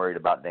even worried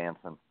about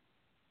dancing.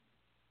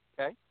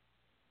 Okay.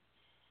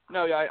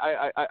 No,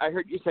 I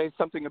heard you say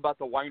something about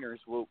the whiners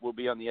will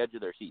be on the edge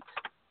of their seats.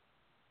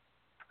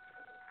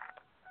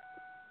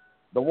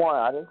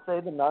 I didn't say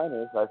the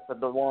Niners. I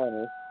said the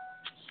whiners.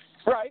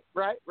 Right.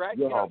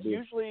 Yeah,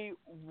 Usually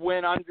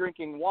when I'm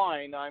drinking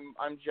wine,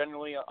 I'm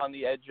generally on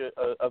the edge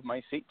of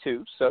my seat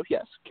too. So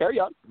yes, carry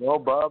on. No,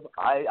 Bub,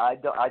 I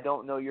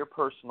don't know your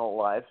personal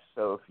life,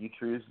 so if you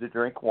choose to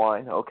drink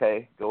wine,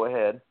 okay, go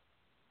ahead.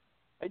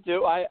 I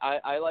do.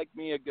 I like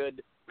me a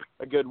good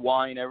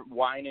wine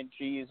and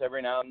cheese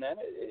every now and then.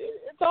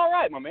 It's all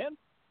right, my man.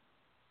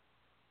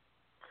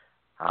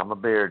 I'm a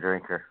beer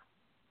drinker.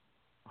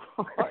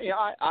 Yeah,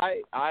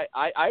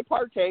 I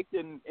partaked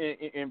in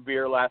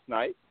beer last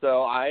night,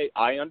 so I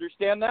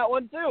understand that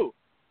one too.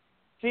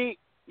 See,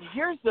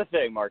 here's the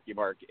thing, Marky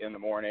Mark, in the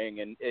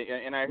morning,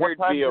 and I heard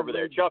B over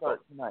there chuckle.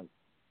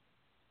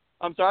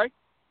 I'm sorry?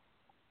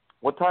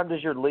 What time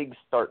does your league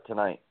start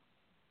tonight?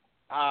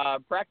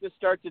 Practice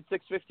starts at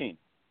 6:15.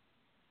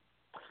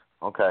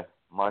 Okay,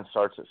 mine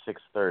starts at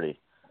 6:30.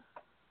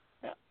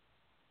 Yeah,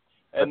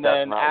 and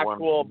then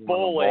actual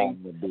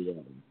bowling,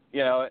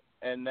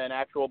 and then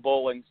actual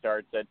bowling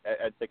starts at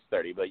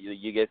 6:30. But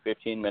you get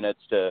 15 minutes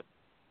to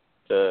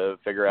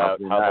figure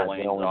out how the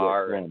lanes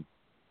are.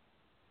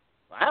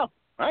 Wow,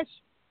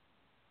 nice.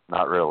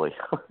 Not really.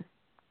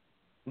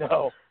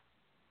 No.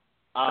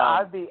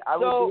 I would be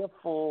a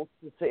fool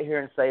to sit here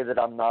and say that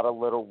I'm not a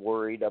little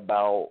worried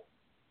about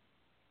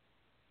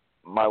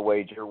my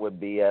wager with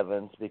B.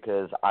 Evans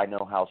because I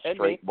know how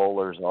straight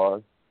bowlers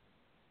are.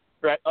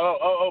 Right.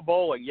 Oh,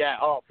 bowling. Yeah.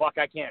 Oh, fuck,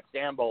 I can't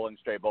stand bowling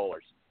straight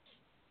bowlers.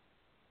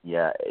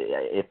 Yeah,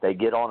 if they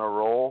get on a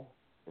roll,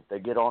 they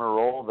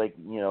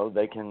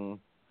can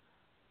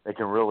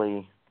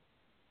really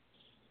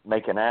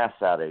make an ass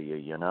out of you,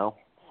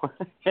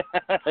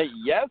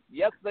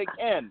 Yes, they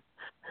can.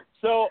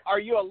 So, are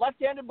you a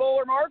left-handed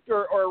bowler, Mark,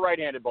 or a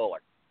right-handed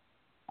bowler?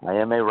 I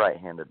am a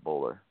right-handed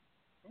bowler.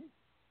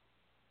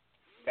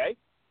 Okay.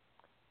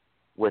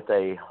 With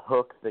a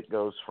hook that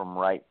goes from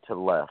right to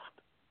left,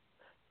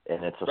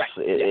 and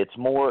it's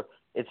more.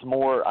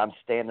 I'm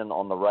standing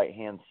on the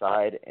right-hand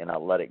side, and I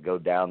let it go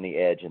down the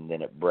edge, and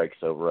then it breaks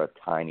over a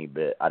tiny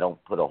bit. I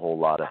don't put a whole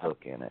lot of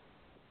hook in it.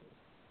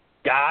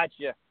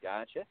 Gotcha.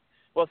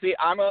 Well, see,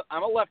 I'm a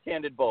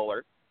left-handed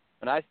bowler,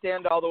 and I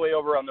stand all the way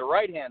over on the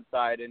right-hand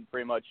side, and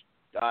pretty much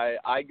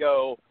I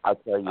go. I'll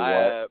tell you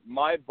what.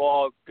 My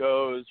ball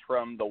goes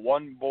from the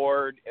one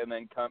board and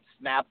then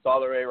snaps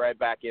all the way right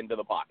back into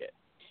the pocket.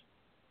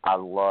 I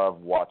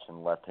love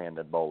watching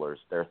left-handed bowlers.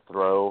 Their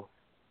throw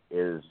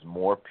is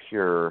more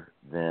pure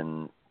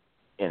than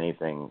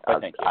anything.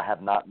 I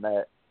have not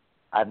met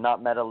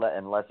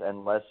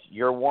unless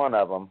you're one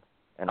of them,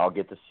 and I'll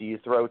get to see you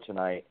throw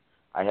tonight.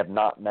 I have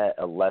not met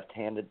a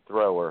left-handed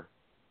thrower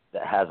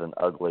that has an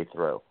ugly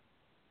throw.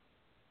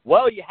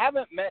 Well, you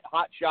haven't met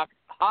Hot Shot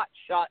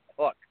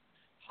Hook.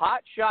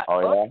 Hot Shot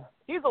Hook. Yeah?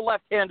 He's a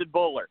left-handed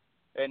bowler,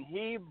 and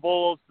he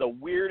bowls the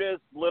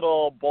weirdest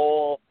little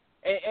bowl.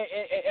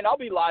 And I'll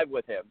be live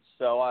with him,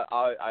 so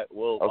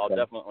I'll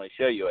definitely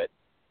show you it.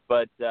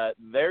 But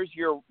there's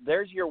your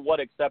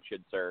what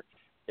exception, sir,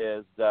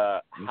 is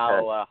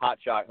how Hot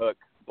Shot Hook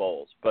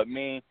bowls. But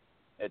me,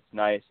 it's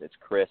nice, it's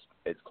crisp,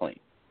 it's clean.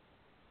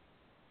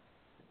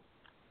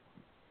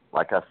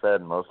 Like I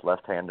said, most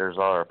left-handers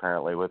are,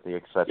 apparently, with the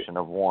exception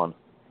of one.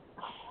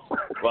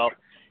 Well,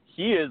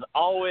 he is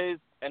always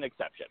an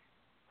exception.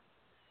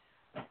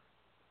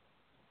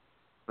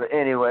 But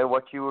anyway,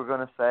 what you were going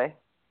to say?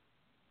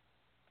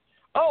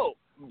 Oh,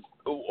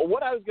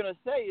 what I was going to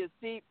say is,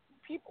 see,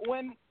 people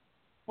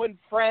when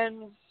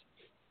friends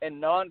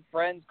and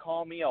non-friends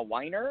call me a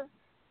whiner,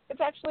 it's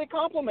actually a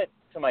compliment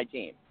to my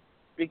team.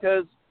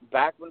 Because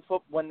back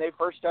when they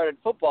first started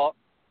football,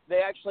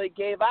 they actually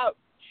gave out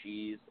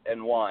cheese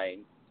and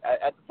wine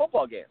at the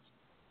football games.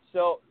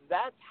 So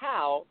that's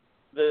how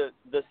the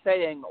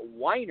saying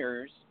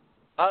whiners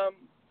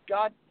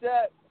got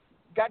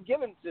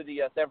given to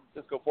the San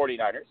Francisco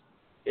 49ers.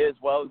 Is,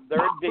 well,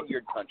 they're in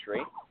vineyard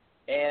country,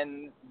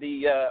 and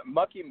the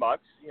mucky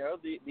mucks,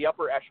 the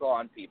upper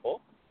echelon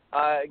people,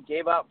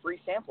 gave out free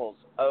samples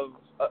of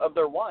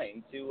their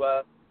wine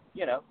to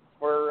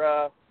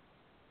for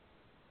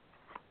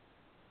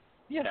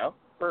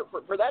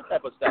that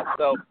type of stuff.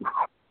 So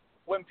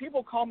when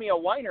people call me a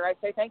whiner, I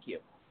say thank you.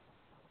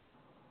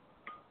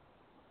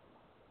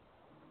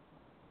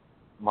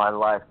 My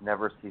life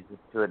never ceases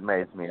to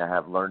amaze me. I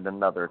have learned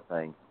another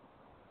thing.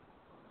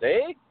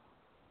 See?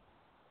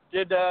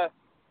 Did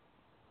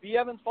B.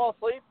 Evans fall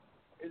asleep?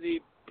 Is he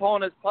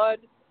pulling his pud?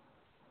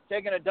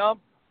 Taking a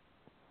dump?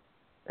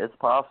 It's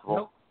possible.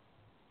 Nope.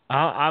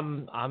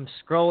 I'm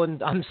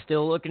scrolling. I'm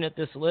still looking at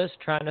this list,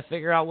 trying to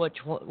figure out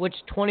which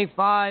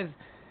 25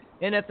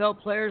 NFL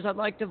players I'd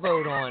like to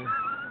vote on.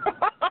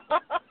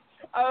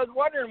 I was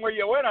wondering where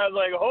you went. I was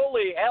like,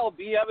 holy hell,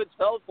 B. Evans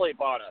fell asleep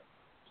on us.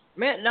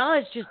 Man, no,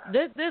 it's just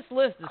this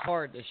list is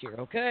hard this year,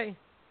 okay?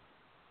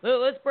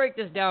 Let's break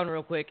this down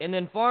real quick. And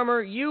then,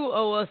 Farmer, you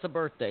owe us a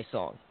birthday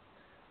song.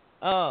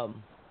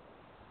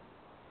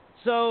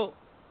 So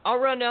I'll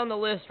run down the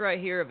list right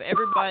here of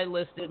everybody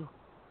listed.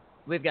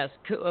 We've got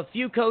a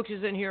few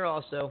coaches in here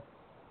also.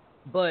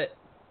 But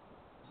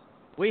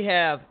we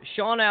have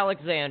Sean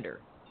Alexander,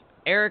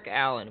 Eric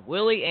Allen,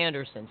 Willie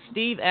Anderson,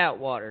 Steve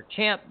Atwater,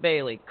 Champ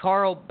Bailey,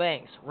 Carl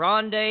Banks,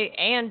 Rondé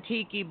and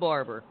Tiki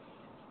Barber,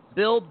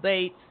 Bill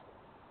Bates,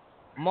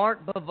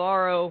 Mark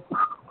Bavaro,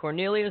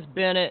 Cornelius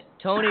Bennett,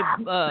 Tony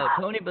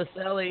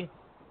Baselli,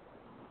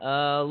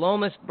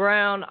 Lomas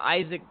Brown,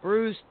 Isaac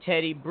Bruce,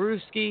 Teddy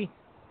Bruschi,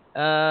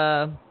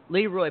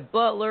 Leroy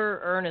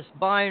Butler, Ernest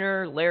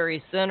Biner,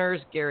 Larry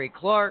Centers, Gary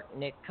Clark,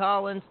 Nick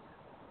Collins,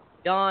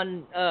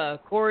 Don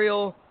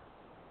Coryell,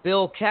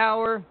 Bill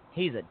Cower,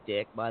 he's a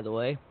dick, by the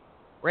way,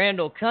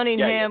 Randall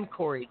Cunningham, yeah.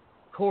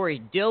 Corey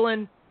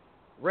Dillon,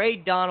 Ray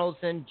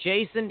Donaldson,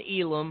 Jason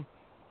Elam,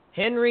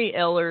 Henry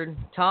Ellard,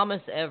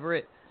 Thomas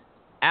Everett,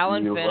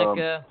 Alan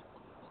Fenica,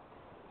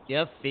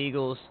 Jeff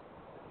Fiegels,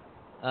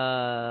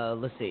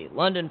 let's see,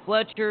 London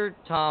Fletcher,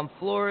 Tom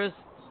Flores,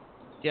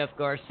 Jeff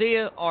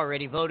Garcia,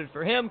 already voted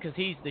for him because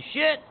he's the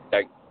shit.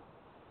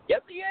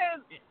 Yes, he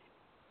is.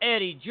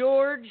 Eddie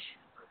George,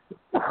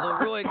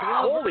 Leroy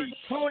Glover, Holy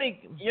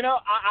Tony. You know,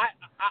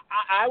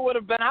 I would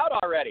have been out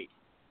already.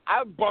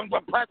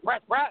 Press.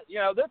 You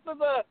know, this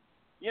is a,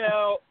 you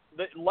know,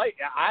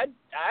 I'm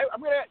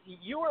gonna.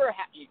 You were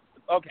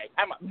okay.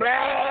 I'm a,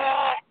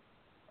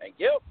 thank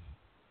you.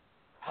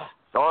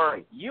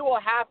 Sorry. You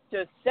will have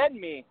to send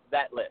me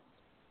that list.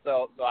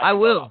 So I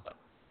will.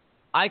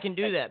 I can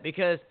do that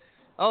because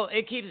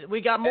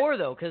we got more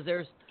though because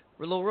there's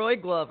Leroy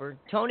Glover,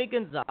 Tony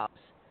Gonzalez,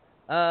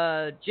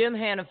 Jim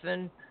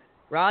Hannafin,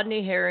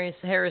 Rodney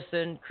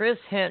Harrison, Chris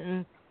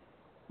Hinton,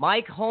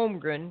 Mike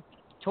Holmgren,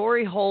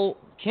 Torrey Holt,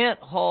 Kent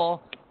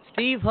Hall,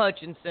 Steve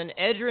Hutchinson,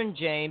 Edrin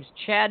James,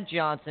 Chad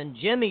Johnson,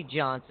 Jimmy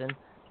Johnson,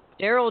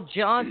 Daryl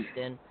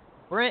Johnston,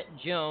 Brent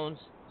Jones,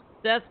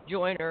 Seth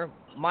Joyner,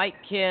 Mike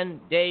Ken,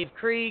 Dave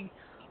Krieg,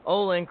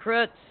 Olin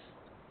Krutz,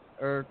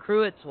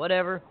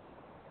 whatever,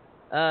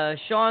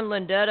 Sean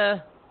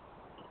Lindetta,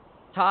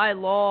 Ty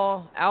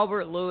Law,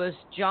 Albert Lewis,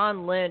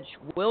 John Lynch,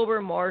 Wilbur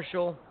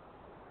Marshall,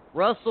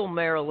 Russell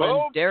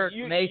Maryland, Derek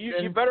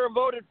Mason. You better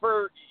voted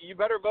for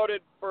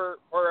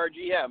our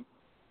GM.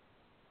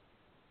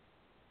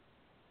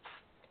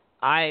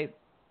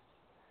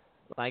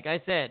 Like I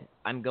said,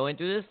 I'm going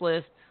through this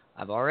list.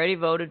 I've already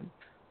voted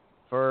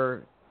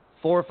for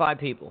 4 or 5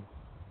 people.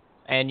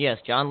 And yes,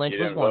 John Lynch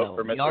was one of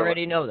them. You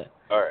already know that.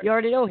 All right. You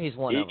already know he's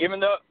one of them.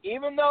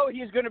 Even though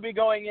he's going to be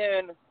going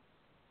in,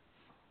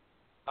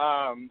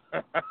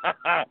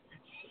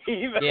 even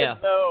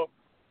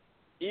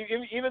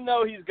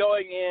though he's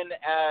going in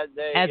as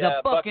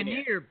a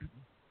Buccaneer.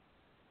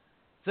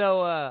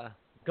 So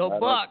go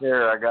Bucs.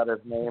 Here, I got his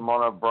name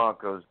on a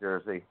Broncos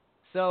jersey.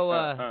 So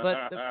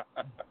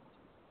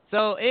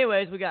so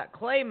anyways, we got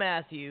Clay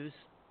Matthews,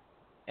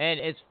 and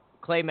it's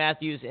Clay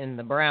Matthews in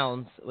the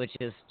Browns, which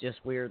is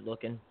just weird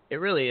looking. It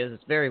really is.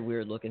 It's very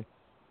weird looking.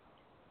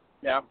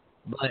 Yeah.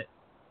 But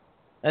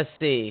let's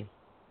see.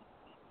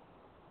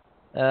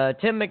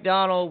 Tim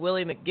McDonald,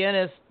 Willie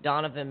McGinnis,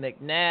 Donovan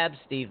McNabb,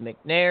 Steve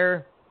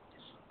McNair,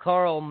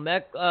 Carl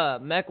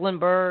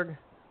Mecklenburg,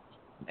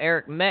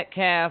 Eric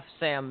Metcalf,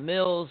 Sam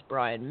Mills,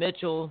 Brian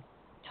Mitchell,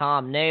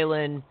 Tom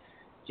Nalen,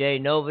 Jay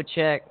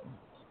Novacek.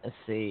 Let's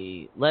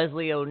see.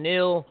 Leslie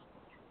O'Neill.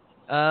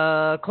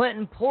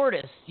 Clinton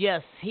Portis.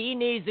 Yes, he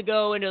needs to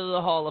go into the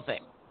Hall of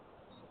Fame.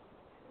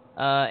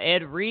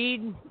 Ed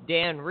Reed,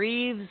 Dan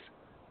Reeves,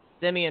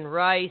 Simeon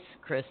Rice,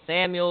 Chris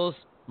Samuels,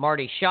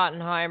 Marty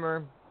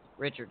Schottenheimer,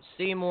 Richard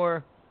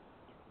Seymour,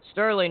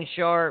 Sterling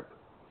Sharp,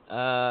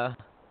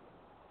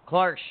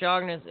 Clark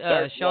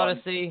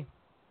Shaughnessy.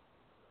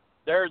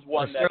 There's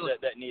one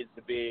that needs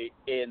to be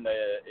in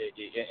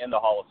the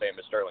Hall of Fame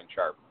is Sterling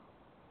Sharp.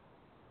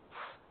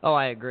 Oh,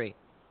 I agree.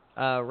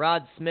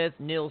 Rod Smith,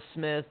 Neil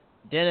Smith,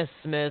 Dennis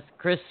Smith,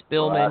 Chris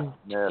Spillman,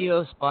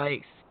 Keo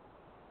Spikes.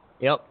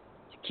 Yep.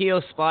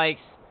 Keo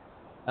Spikes,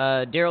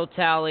 Daryl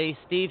Talley,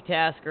 Steve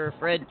Tasker,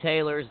 Fred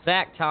Taylor,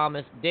 Zach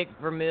Thomas, Dick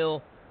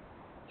Vermeil,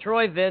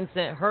 Troy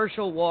Vincent,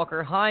 Herschel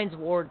Walker, Hines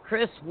Ward,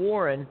 Chris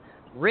Warren,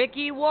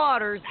 Ricky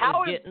Waters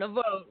getting a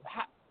vote.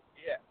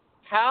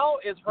 How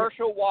is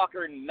Herschel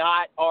Walker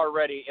not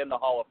already in the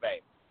Hall of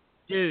Fame?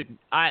 Dude,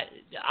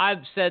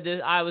 I've said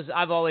this.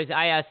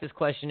 I ask this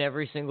question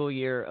every single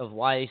year of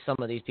why some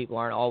of these people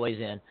aren't always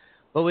in.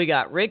 But we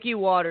got Ricky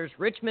Waters,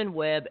 Richmond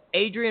Webb,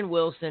 Adrian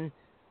Wilson,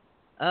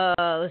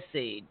 let's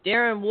see,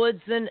 Darren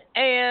Woodson,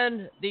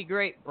 and the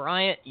great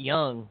Bryant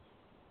Young.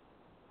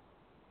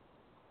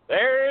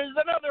 There's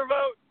another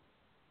vote.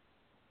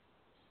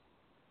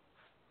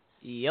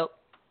 Yep.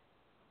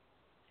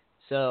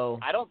 So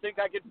I don't think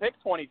I could pick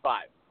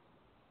 25.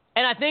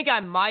 And I think I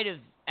might have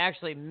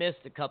actually missed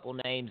a couple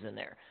names in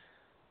there.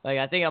 Like,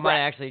 I think I might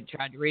have actually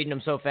tried reading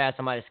them so fast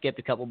I might have skipped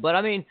a couple. But,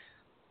 I mean,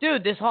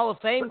 dude, this Hall of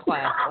Fame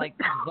class, like,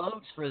 the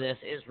votes for this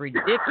is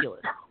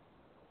ridiculous.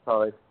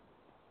 Sorry.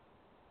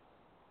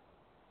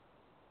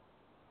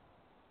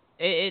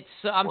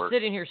 I'm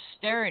sitting here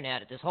staring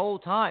at it this whole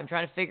time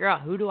trying to figure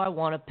out who do I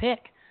want to pick.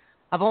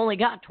 I've only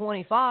got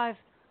 25.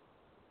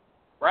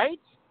 Right?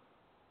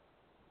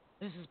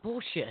 This is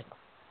bullshit.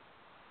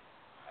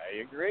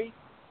 I agree.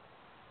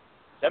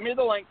 Send me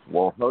the link.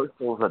 Well,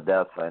 Herschel's a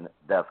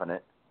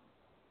definite.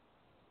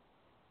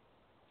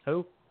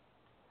 Who?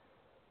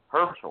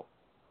 Herschel.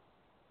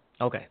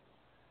 Okay.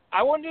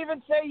 I wouldn't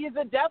even say he's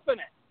a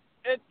definite.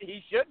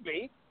 He should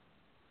be.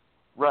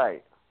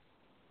 Right.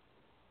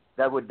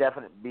 That would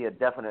be a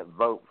definite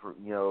vote for,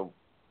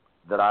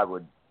 that I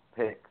would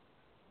pick.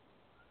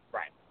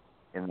 Right.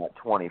 In that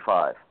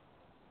 25.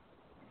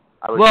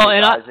 I would pick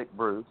Isaac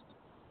Bruce.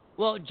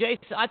 Well,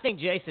 I think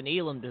Jason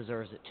Elam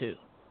deserves it too.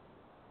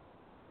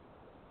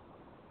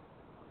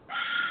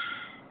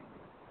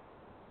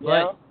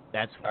 Yeah. But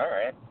that's all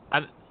right.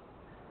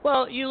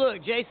 Well, you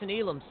look, Jason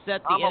Elam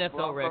set the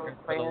NFL record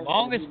for the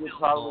longest field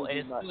goal, and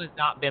it still has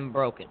not been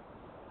broken.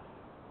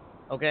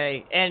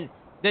 Okay, and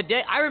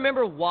I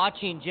remember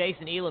watching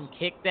Jason Elam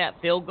kick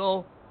that field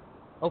goal.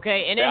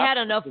 Okay, and it had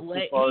enough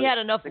leg. He had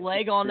enough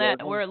leg on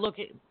that where it looked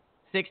at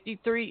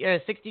 62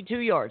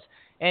 yards,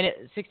 and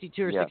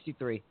 62 or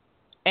 63,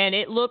 and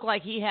it looked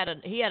like he had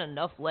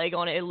enough leg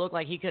on it. It looked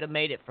like he could have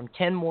made it from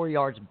 10 more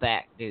yards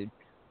back, dude.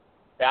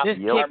 Yeah, this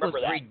kick was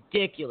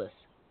ridiculous.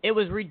 It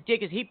was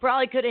ridiculous. He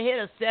probably could have hit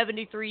a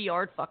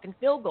 73-yard fucking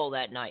field goal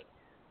that night.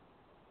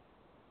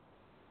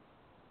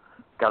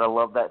 Gotta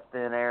love that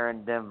thin air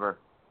in Denver.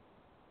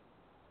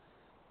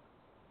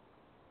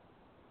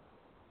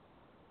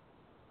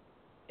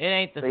 It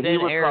ain't the thin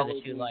air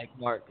that you like,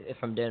 Mark,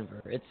 from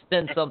Denver. It's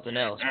thin something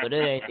else, but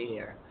it ain't the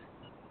air.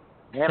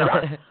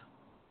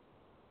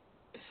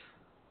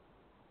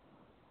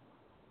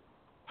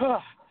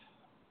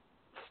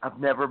 I've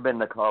never been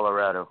to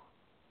Colorado.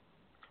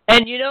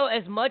 And,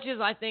 as much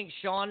as I think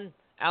Sean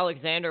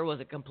Alexander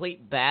was a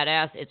complete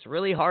badass, it's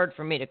really hard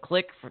for me to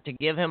click to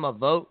give him a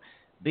vote,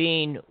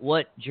 being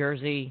what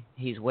jersey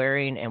he's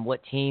wearing and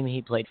what team he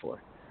played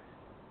for.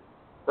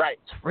 Right.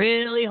 It's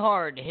really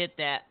hard to hit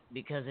that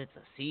because it's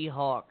a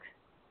Seahawk.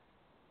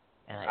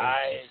 And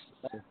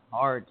it's just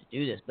hard to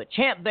do this. But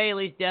Champ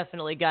Bailey's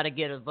definitely got to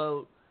get a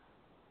vote.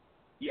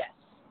 Yes.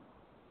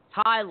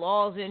 Ty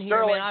Law's in here,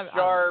 Sterling man.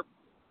 Sharp.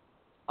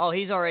 Oh,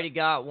 he's already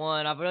got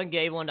one. I've already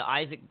gave one to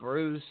Isaac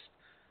Bruce.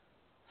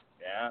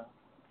 Yeah.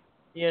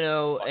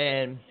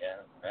 And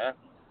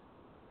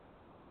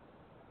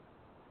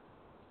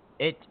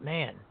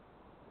yeah.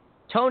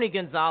 Tony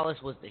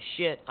Gonzalez was the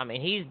shit. I mean,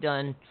 he's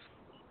done.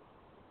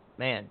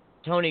 Man,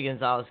 Tony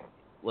Gonzalez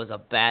was a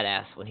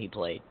badass when he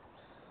played.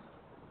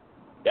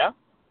 Yeah.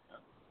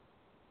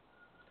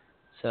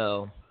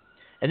 So,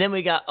 and then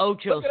we got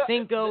Ocho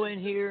Cinco in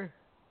here.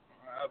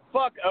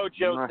 Fuck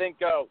Ocho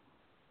Cinco.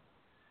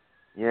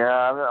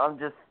 Yeah,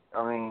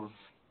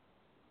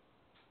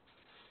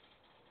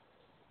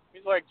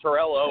 he's like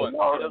Terrell Owens.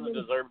 He doesn't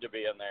deserve to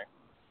be in there.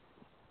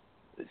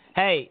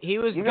 Hey, he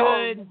was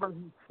good.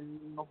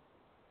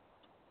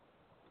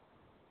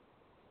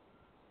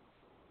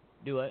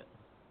 Do it.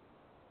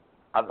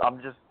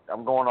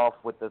 I'm going off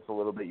with this a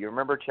little bit. You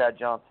remember Chad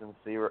Johnson's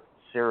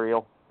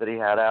cereal that he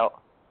had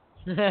out?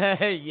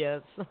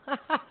 Yes.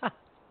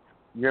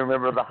 You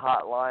remember the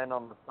hotline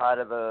on the side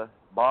of the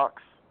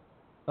box?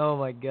 Oh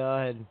my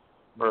God.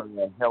 For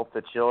the Health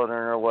of Children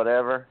or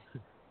whatever,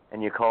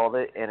 and you called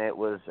it, and it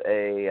was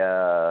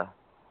a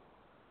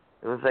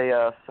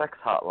sex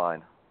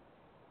hotline.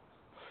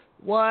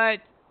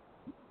 What?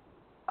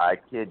 I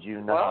kid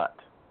you not.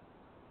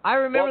 I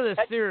remember the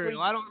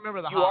cereal. I don't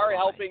remember the hotline. You are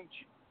helping.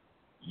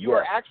 You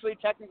are actually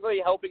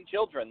technically helping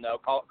children, though,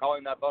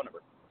 calling that phone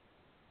number.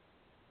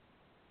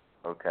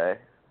 Okay.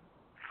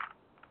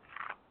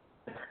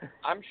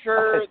 I'm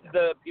sure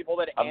the people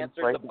that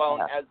answered the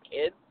phone as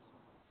kids.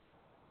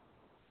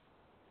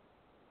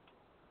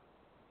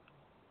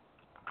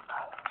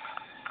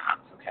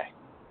 Okay.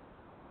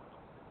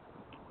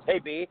 Hey,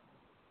 B.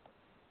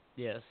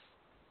 Yes.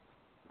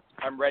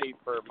 I'm ready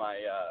for my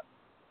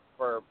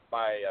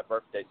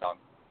birthday song.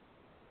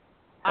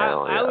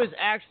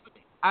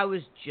 I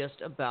was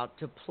just about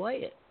to play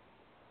it.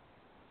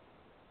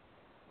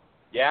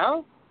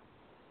 Yeah?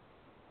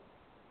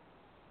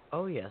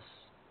 Oh, yes.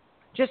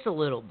 Just a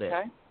little bit.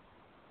 Okay.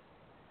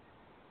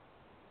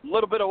 A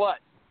little bit of what?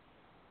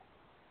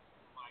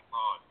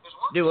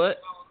 Do what?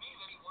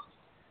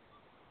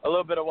 A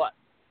little bit of what?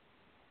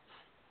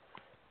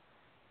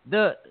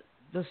 The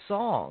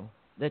song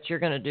that you're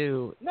gonna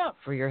do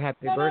for your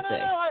happy birthday.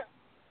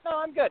 No,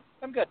 I'm good.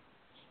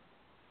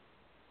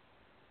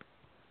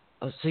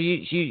 Oh, so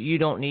you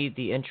don't need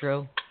the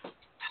intro?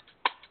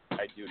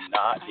 I do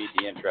not need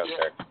the intro,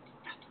 sir.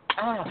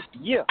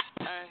 Yeah.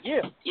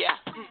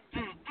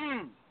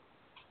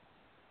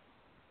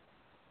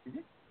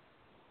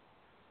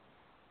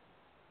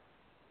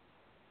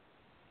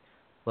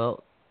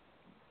 Well,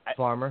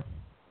 Farmer,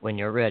 when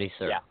you're ready,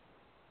 sir. Yeah.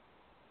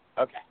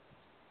 Okay.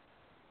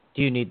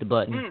 Do you need the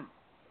button?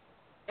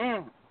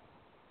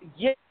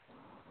 Yeah.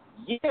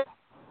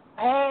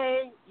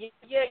 Hey,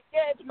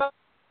 it's my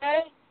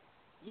hey.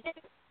 Yeah.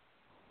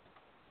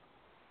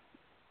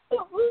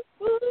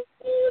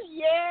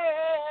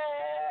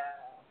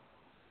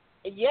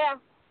 Yeah.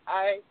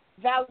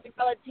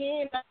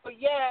 Valentino,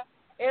 yeah.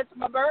 It's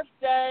my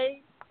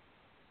birthday.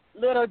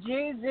 Little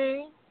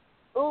Jeezy.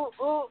 Ooh.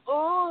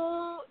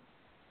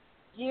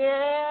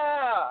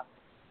 Yeah.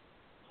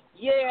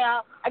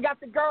 I got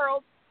the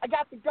girls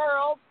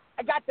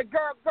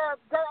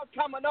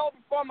coming over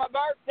for my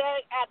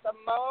birthday at the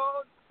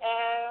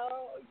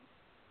motel.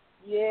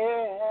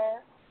 Yeah.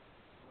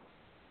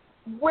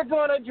 We're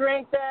gonna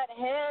drink that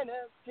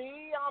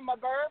Hennessy on my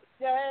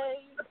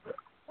birthday.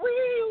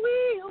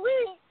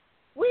 Wee.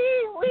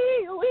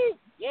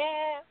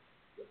 Yeah.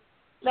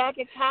 Like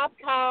a cop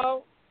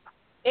call.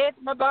 It's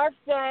my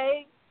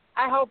birthday.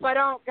 I hope I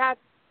don't got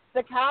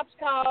the cops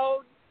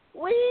called.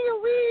 Wee.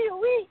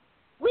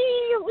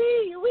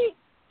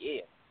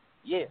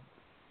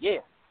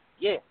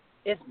 Yeah.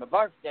 It's my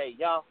birthday,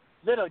 y'all.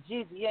 Little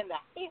Jeezy in the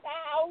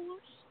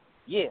house.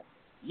 Yeah.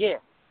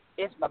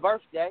 It's my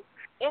birthday.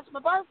 Happy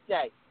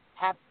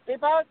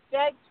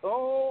birthday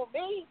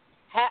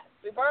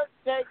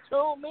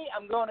to me.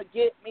 I'm gonna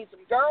get me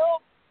some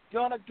girls.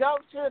 Gonna go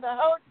to the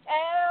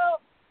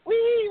hotel.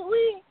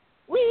 Wee.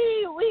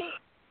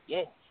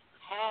 Yeah.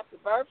 Happy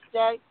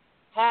birthday.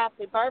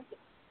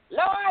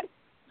 Lord, it's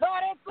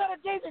little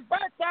Jesus'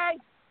 birthday.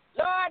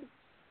 Lord,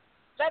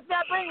 let's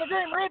not bring the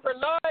Grim Reaper,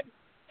 Lord.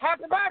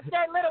 Happy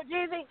birthday, little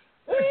Jeezy.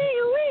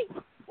 Wee.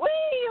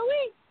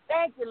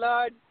 Thank you,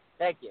 Lord.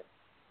 Thank you.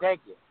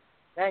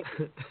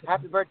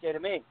 Happy birthday to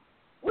me.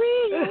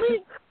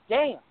 Wee.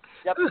 Damn,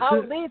 the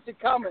police are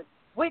coming.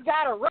 We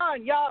gotta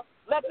run, y'all.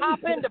 Let's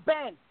hop into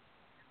Ben.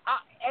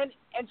 And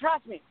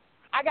trust me,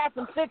 I got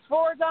some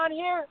 6'4s on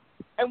here,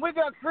 and we're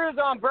gonna cruise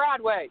on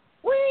Broadway.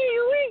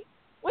 Wee.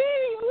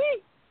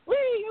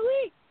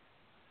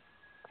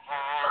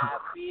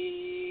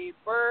 Happy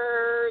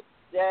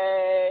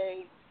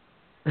birthday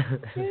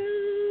to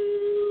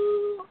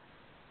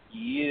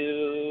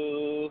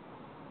you.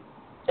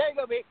 There you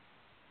go, B.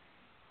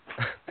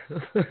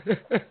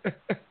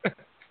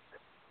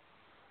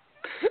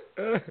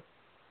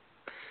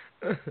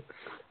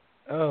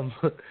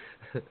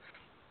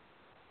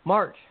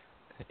 Mark,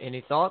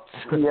 any thoughts?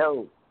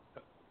 Yo.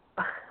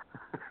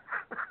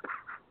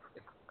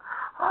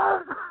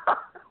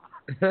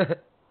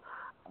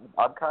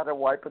 I'm kind of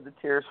wiping the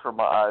tears from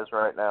my eyes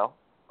right now.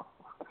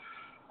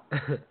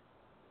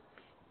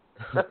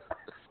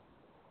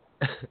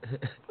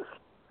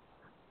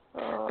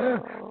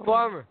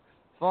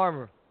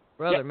 Farmer,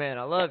 brother, Yeah. man,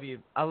 I love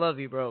you,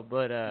 bro.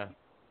 But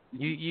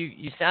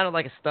you sounded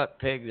like a stuck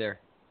pig there.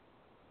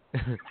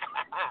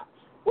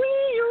 Wee.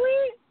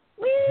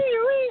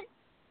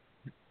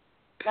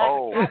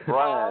 Oh,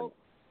 Brian.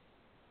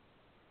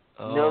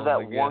 You know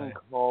that one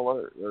God.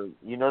 caller, or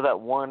you know that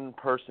one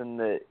person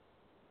that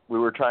we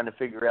were trying to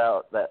figure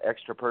out, that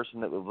extra person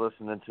that was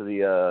listening to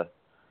the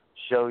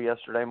show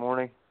yesterday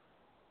morning?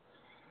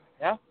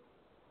 Yeah?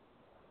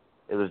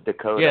 It was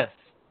Dakota.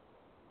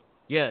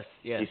 Yes.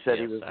 He said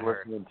he was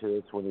listening to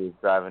us when he was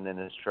driving in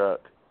his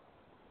truck.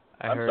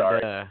 I'm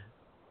sorry.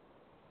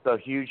 So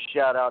huge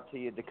shout out to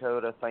you,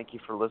 Dakota. Thank you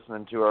for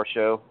listening to our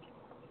show.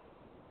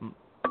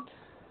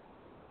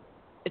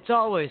 It's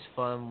always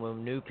fun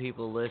when new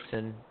people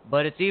listen,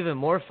 but it's even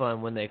more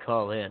fun when they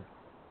call in.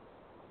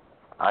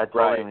 I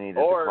told him he needed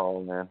to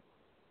call, man.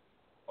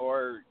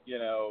 Or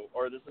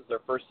this is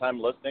their first time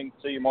listening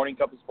to your Morning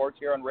Cup of Sports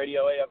here on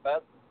Radio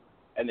AFS,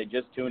 and they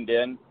just tuned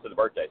in to the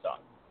birthday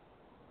song.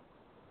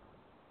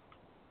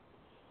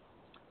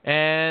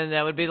 And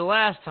that would be the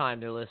last time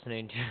they're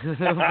listening to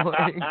the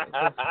Morning Cup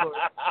of Sports.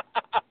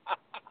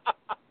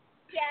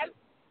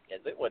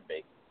 Yes, it would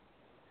be.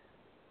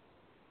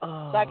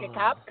 Oh. Like a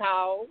cop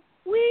call.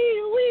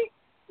 Wee.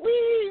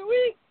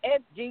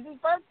 It's Jesus'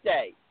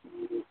 birthday.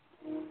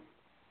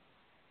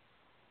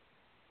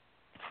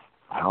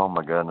 Oh,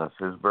 my goodness.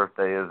 Whose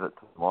birthday is it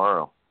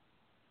tomorrow?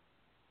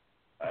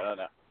 I don't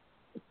know.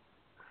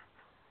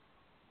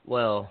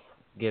 Well,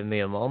 give me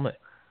a moment,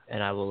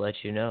 and I will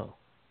let you know.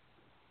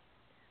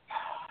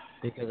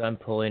 Because I'm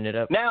pulling it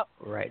up Now,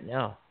 right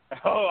now.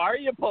 Oh, are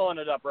you pulling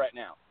it up right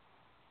now?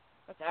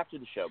 That's after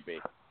the show, B.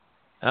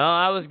 Oh,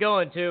 I was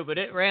going to, but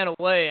it ran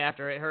away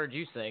after it heard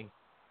you sing.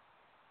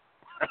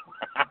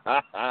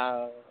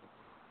 I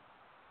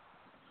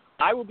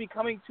will be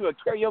coming to a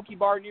karaoke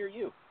bar near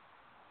you.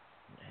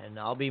 And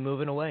I'll be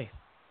moving away.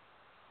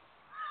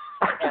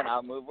 And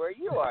I'll move where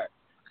you are.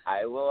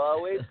 I will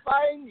always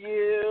find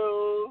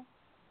you.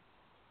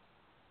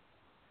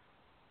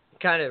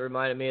 Kind of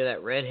reminded me of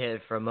that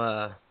redhead from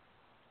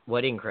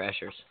Wedding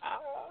Crashers.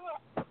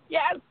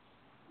 Yes.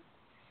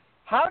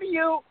 How do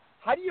you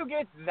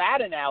get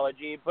that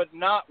analogy, but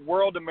not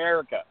World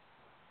America?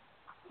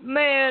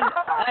 Man,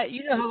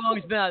 you know how long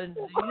it's been.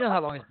 You know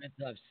how long it's been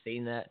since I've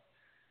seen that.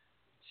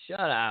 Shut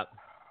up.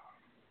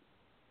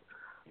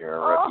 You're a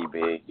rookie,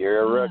 B.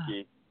 You're a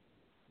rookie.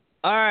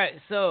 All right,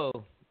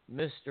 so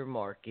Mr.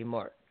 Marky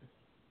Mark,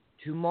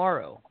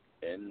 tomorrow.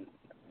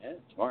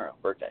 Tomorrow,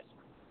 birthdays.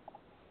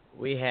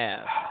 We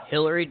have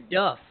Hillary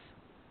Duff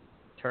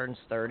turns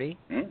 30.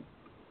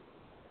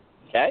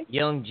 Okay.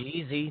 Young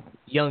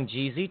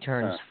Jeezy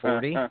turns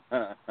 40.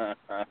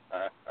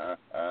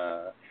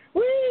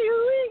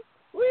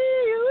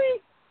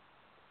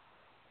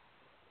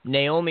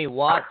 Naomi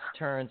Watts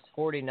turns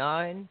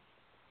 49.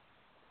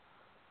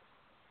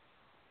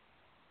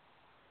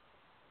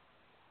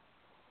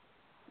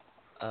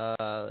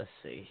 Let's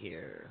see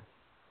here.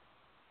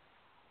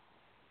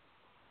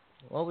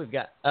 Well, we've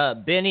got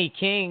Benny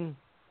King.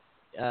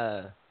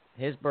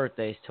 His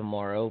birthday's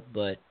tomorrow,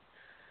 but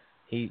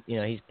he's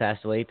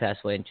passed away. He passed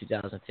away in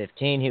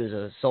 2015. He was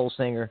a soul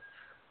singer.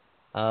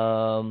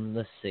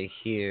 Let's see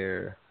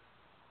here.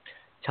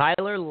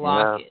 Tyler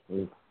Lockett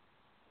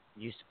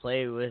used to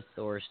play with,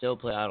 or still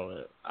play. I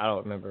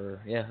don't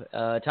remember. Yeah.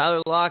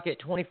 Tyler Lockett,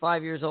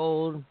 25 years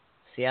old,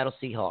 Seattle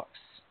Seahawks.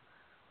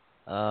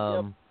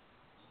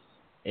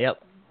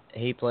 Yep.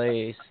 He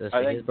plays. His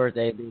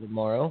birthday will be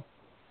tomorrow.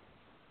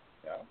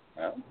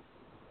 Yeah.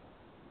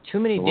 Too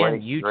many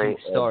damn YouTube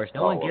stars.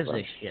 No one gives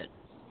a shit.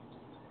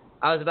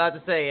 I was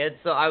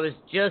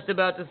just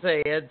about to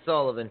say Ed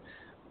Sullivan.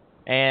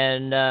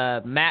 And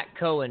Matt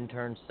Cohen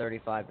turns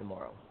 35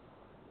 tomorrow.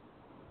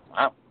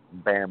 Wow.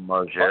 Bam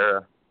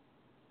Margera.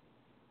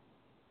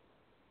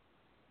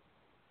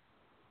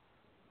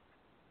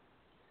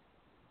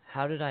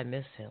 How did I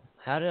miss him?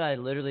 How did I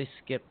literally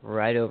skip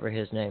right over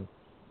his name?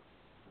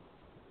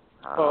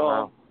 I don't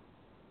know.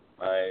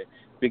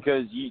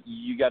 Because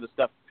you got a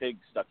stuffed pig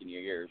stuck in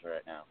your ears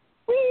right now.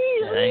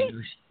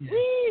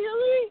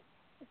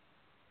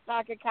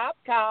 Like a cop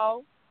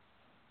cow.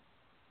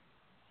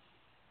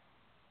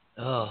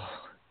 Oh,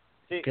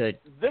 see, good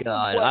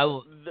God! I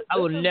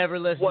will never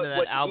listen to that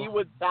what album. He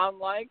would sound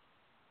like.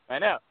 I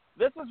know.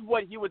 This is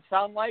what he would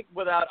sound like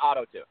without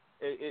auto-tune.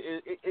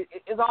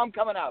 Is all I'm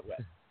coming out with.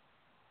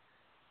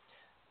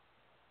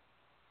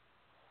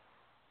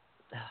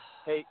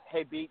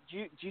 Hey, B,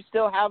 do you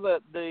still have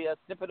the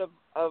snippet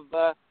of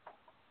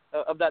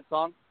that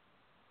song?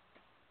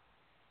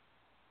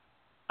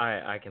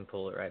 I can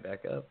pull it right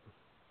back up.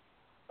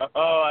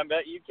 Oh, I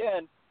bet you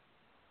can.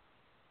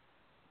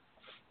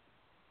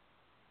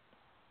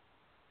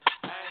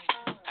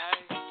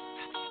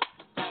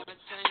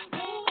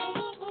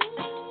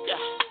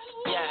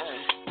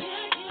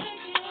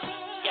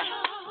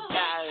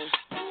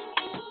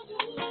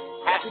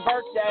 Happy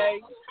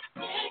birthday.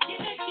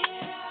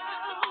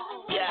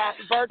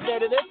 Happy birthday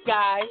to this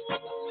guy.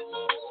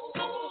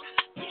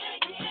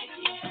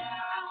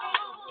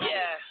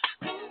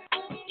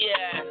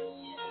 Yeah.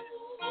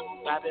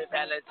 Bobby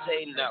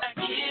Valentino.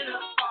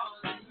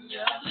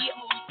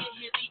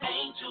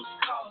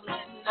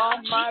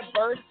 On my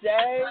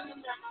birthday.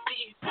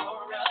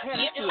 Man,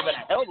 this would have been a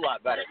hell of a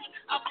lot better.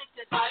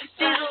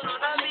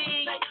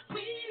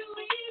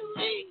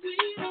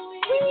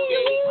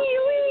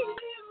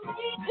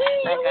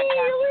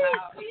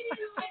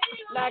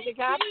 Like a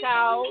cop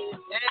cow.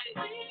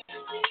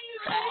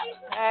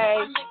 Hey.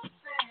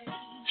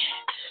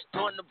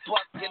 Doing the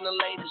buck in the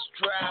latest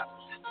drop.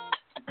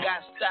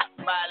 Got stopped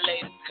by a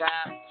lady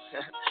cop.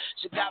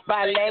 She got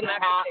by a lady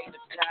cop.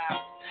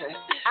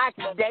 I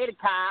can date a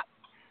cop.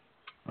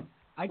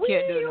 I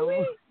can't do it no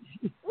more.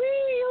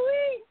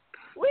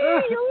 Wee.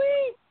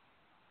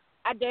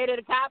 I dated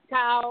a cop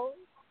cow.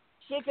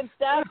 She can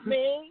stuff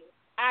me.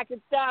 I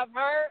can stuff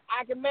her.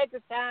 I can make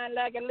her sound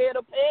like a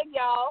little pig,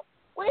 y'all.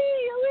 Wee.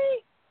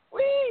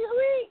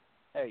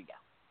 There you go.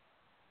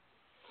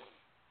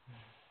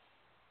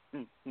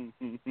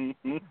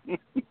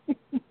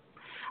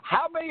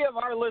 How many of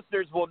our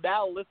listeners will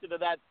now listen to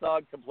that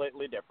song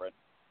completely different?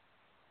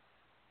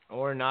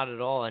 Or not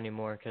at all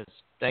anymore, because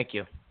thank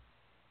you.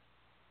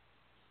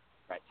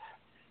 Right.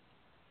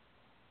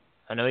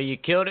 I know you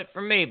killed it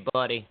for me,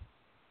 buddy.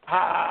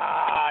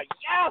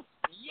 Yes.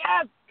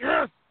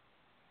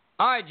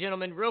 All right,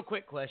 gentlemen, real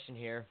quick question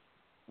here.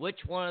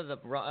 Which one of the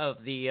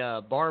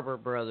Barber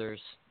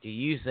brothers do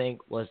you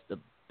think was the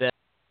best?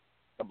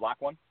 The black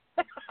one?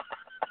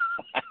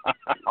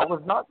 I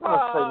was not going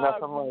to say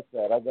nothing like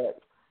that. I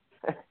bet.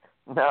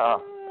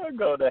 No.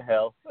 Go to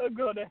hell.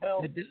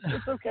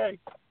 It's okay.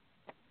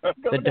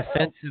 The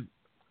defensive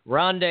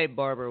Rondé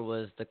Barber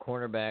was the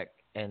cornerback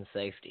and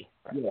safety.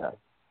 Yeah.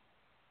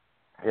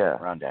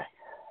 Rondé.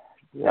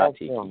 He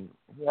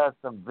had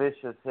some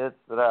vicious hits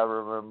that I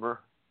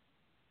remember.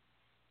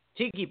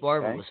 Tiki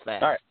Barber was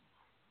fast. All right.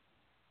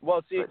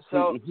 Well, see, But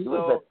so he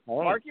was a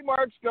tank. Marky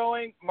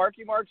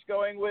Mark's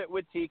going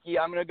with Tiki.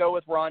 I'm going to go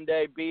with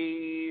Rondé.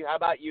 B, how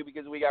about you?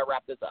 Because we got to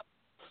wrap this up.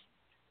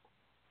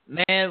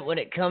 Man, when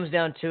it comes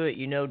down to it,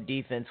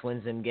 defense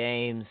wins them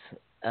games.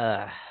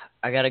 I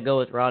got to go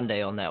with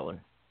Rondé on that one.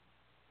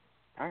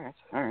 All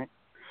right.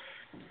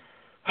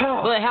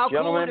 But how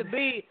cool would Gentlemen. it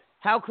be?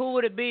 How cool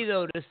would it be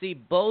though to see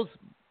both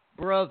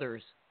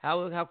brothers?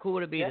 How cool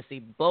would it be to see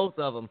both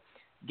of them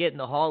get in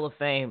the Hall of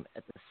Fame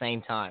at the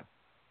same time?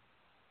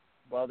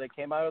 Well, they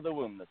came out of the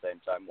womb the same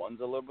time.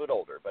 One's a little bit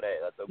older, but hey,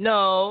 that's okay.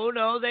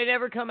 No, they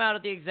never come out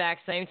at the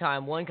exact same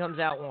time. One comes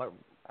out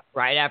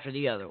right after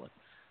the other one.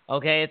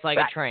 Okay, it's like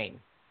a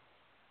train.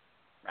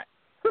 Right.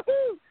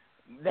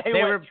 They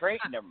went train.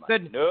 Never mind.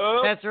 Good.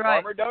 No, That's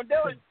right. Farmer, don't do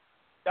it.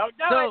 Don't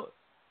do it.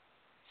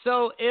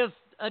 So if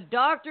a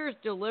doctor's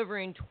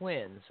delivering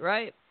twins,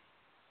 right,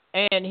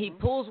 and he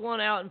pulls one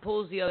out and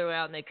pulls the other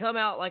out, and they come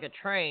out like a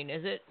train,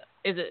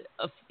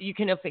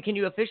 can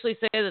you officially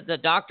say that the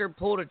doctor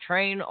pulled a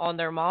train on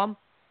their mom?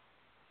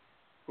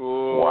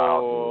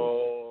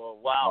 Wow.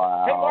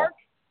 Hey,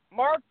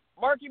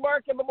 Marky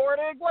Mark in the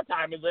morning. What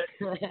time is it?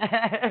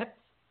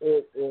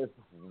 It is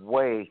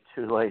way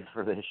too late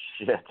for this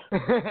shit.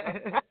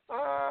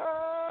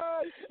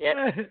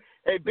 Yeah.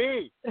 Hey,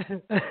 B.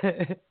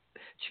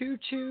 Choo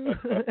choo.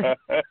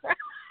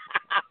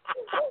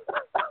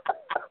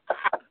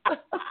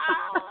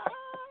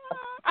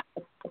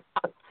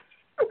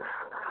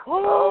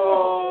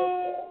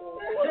 Oh,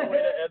 what a way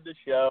to end the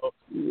show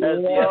as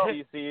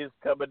the FCC's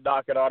come and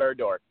knocking on our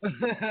door.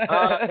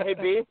 Hey,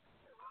 B,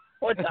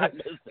 what time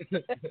is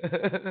it?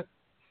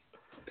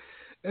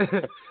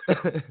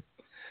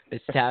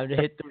 It's time to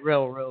hit the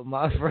railroad,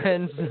 my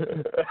friends.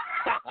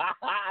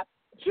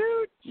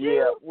 Choo,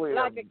 Yeah, we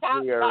are in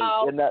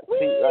that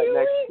seat right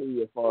next to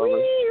you, Farmer.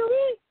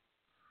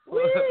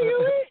 Wee,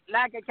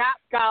 like a cop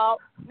call.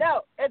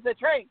 No, it's a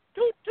train.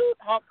 Toot, toot,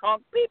 honk,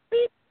 honk, beep,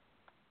 beep.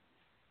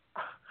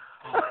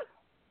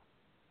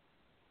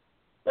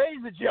 Ladies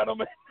and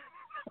gentlemen.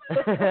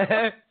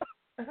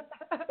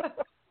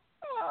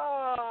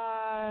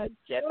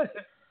 Shit.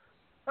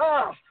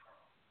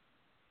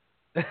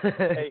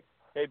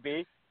 Hey,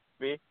 B.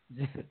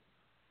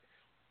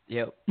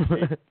 Yep.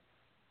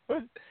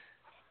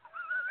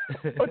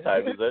 What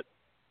time is it?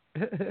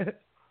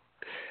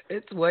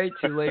 It's way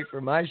too late for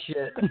my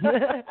shit.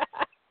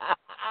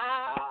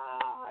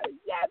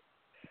 Yes.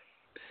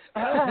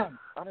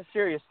 On a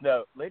serious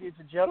note, ladies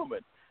and gentlemen,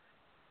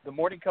 the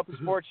Morning Cup of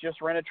Sports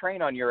just ran a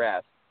train on your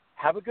ass.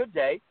 Have a good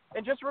day,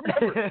 and just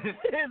remember,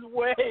 it is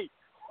way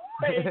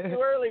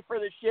too early for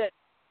the shit.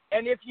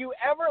 And if you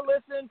ever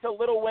listen to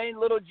Lil Wayne,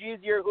 Lil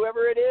Jeezy, or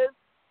whoever it is,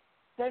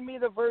 send me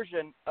the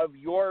version of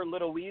your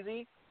Lil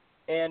Weezy,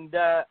 and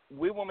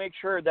we will make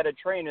sure that a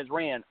train is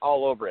ran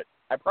all over it.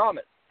 I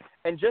promise.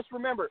 And just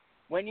remember,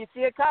 when you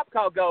see a cop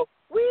car, go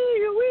wee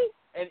wee,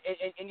 and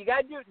you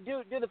gotta do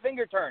the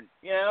finger turn,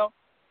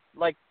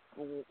 like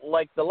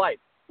the light,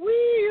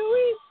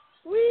 wee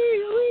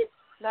wee,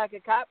 like a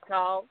cop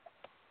call.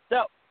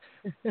 So,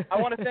 I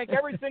want to thank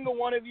every single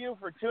one of you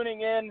for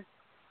tuning in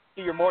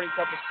to your Morning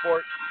Cup of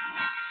Sport.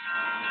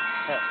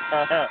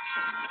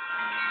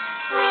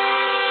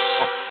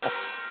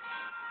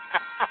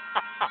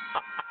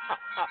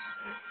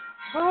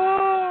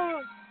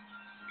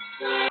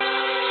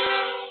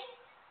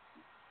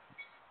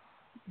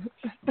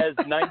 As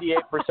 98%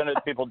 of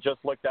the people just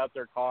looked out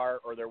their car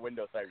or their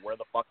window saying, where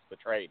the fuck's the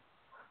train?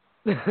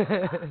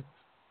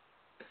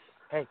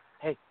 Hey,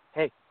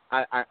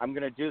 I'm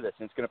going to do this,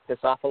 and it's going to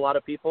piss off a lot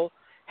of people.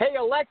 Hey,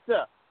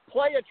 Alexa,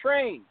 play a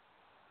train.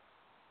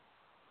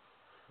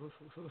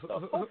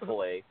 So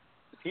hopefully,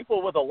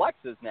 people with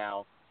Alexas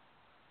now,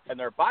 and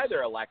they're by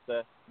their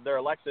Alexas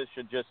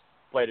should just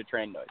play the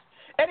train noise.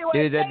 Anyway,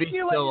 dude, that'd thank be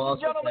you, so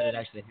ladies awesome and gentlemen. if that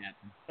actually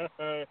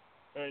happened.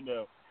 I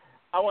know.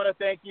 I want to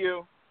thank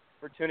you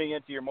for tuning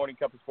into your Morning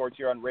Cup of Sports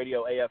here on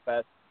Radio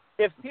AFS.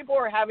 If people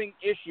are having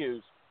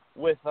issues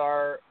with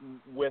our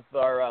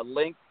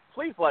link,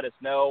 please let us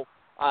know.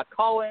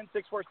 Call in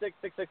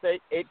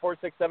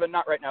 646-668-8467.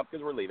 Not right now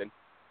because we're leaving.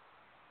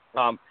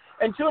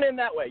 And tune in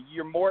that way.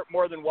 You're more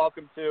than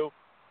welcome to.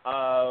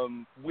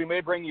 We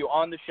may bring you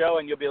on the show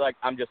and you'll be like,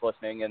 I'm just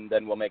listening, and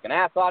then we'll make an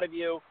ass out of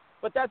you.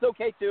 But that's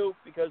okay too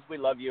because we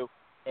love you.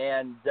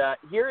 And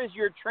here is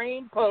your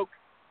train poke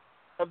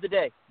of the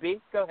day.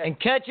 B, go ahead. And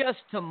catch us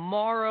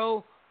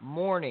tomorrow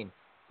morning.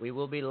 We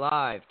will be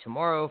live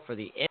tomorrow for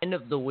the end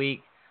of the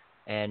week.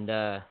 And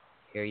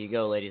here you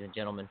go, ladies and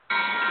gentlemen.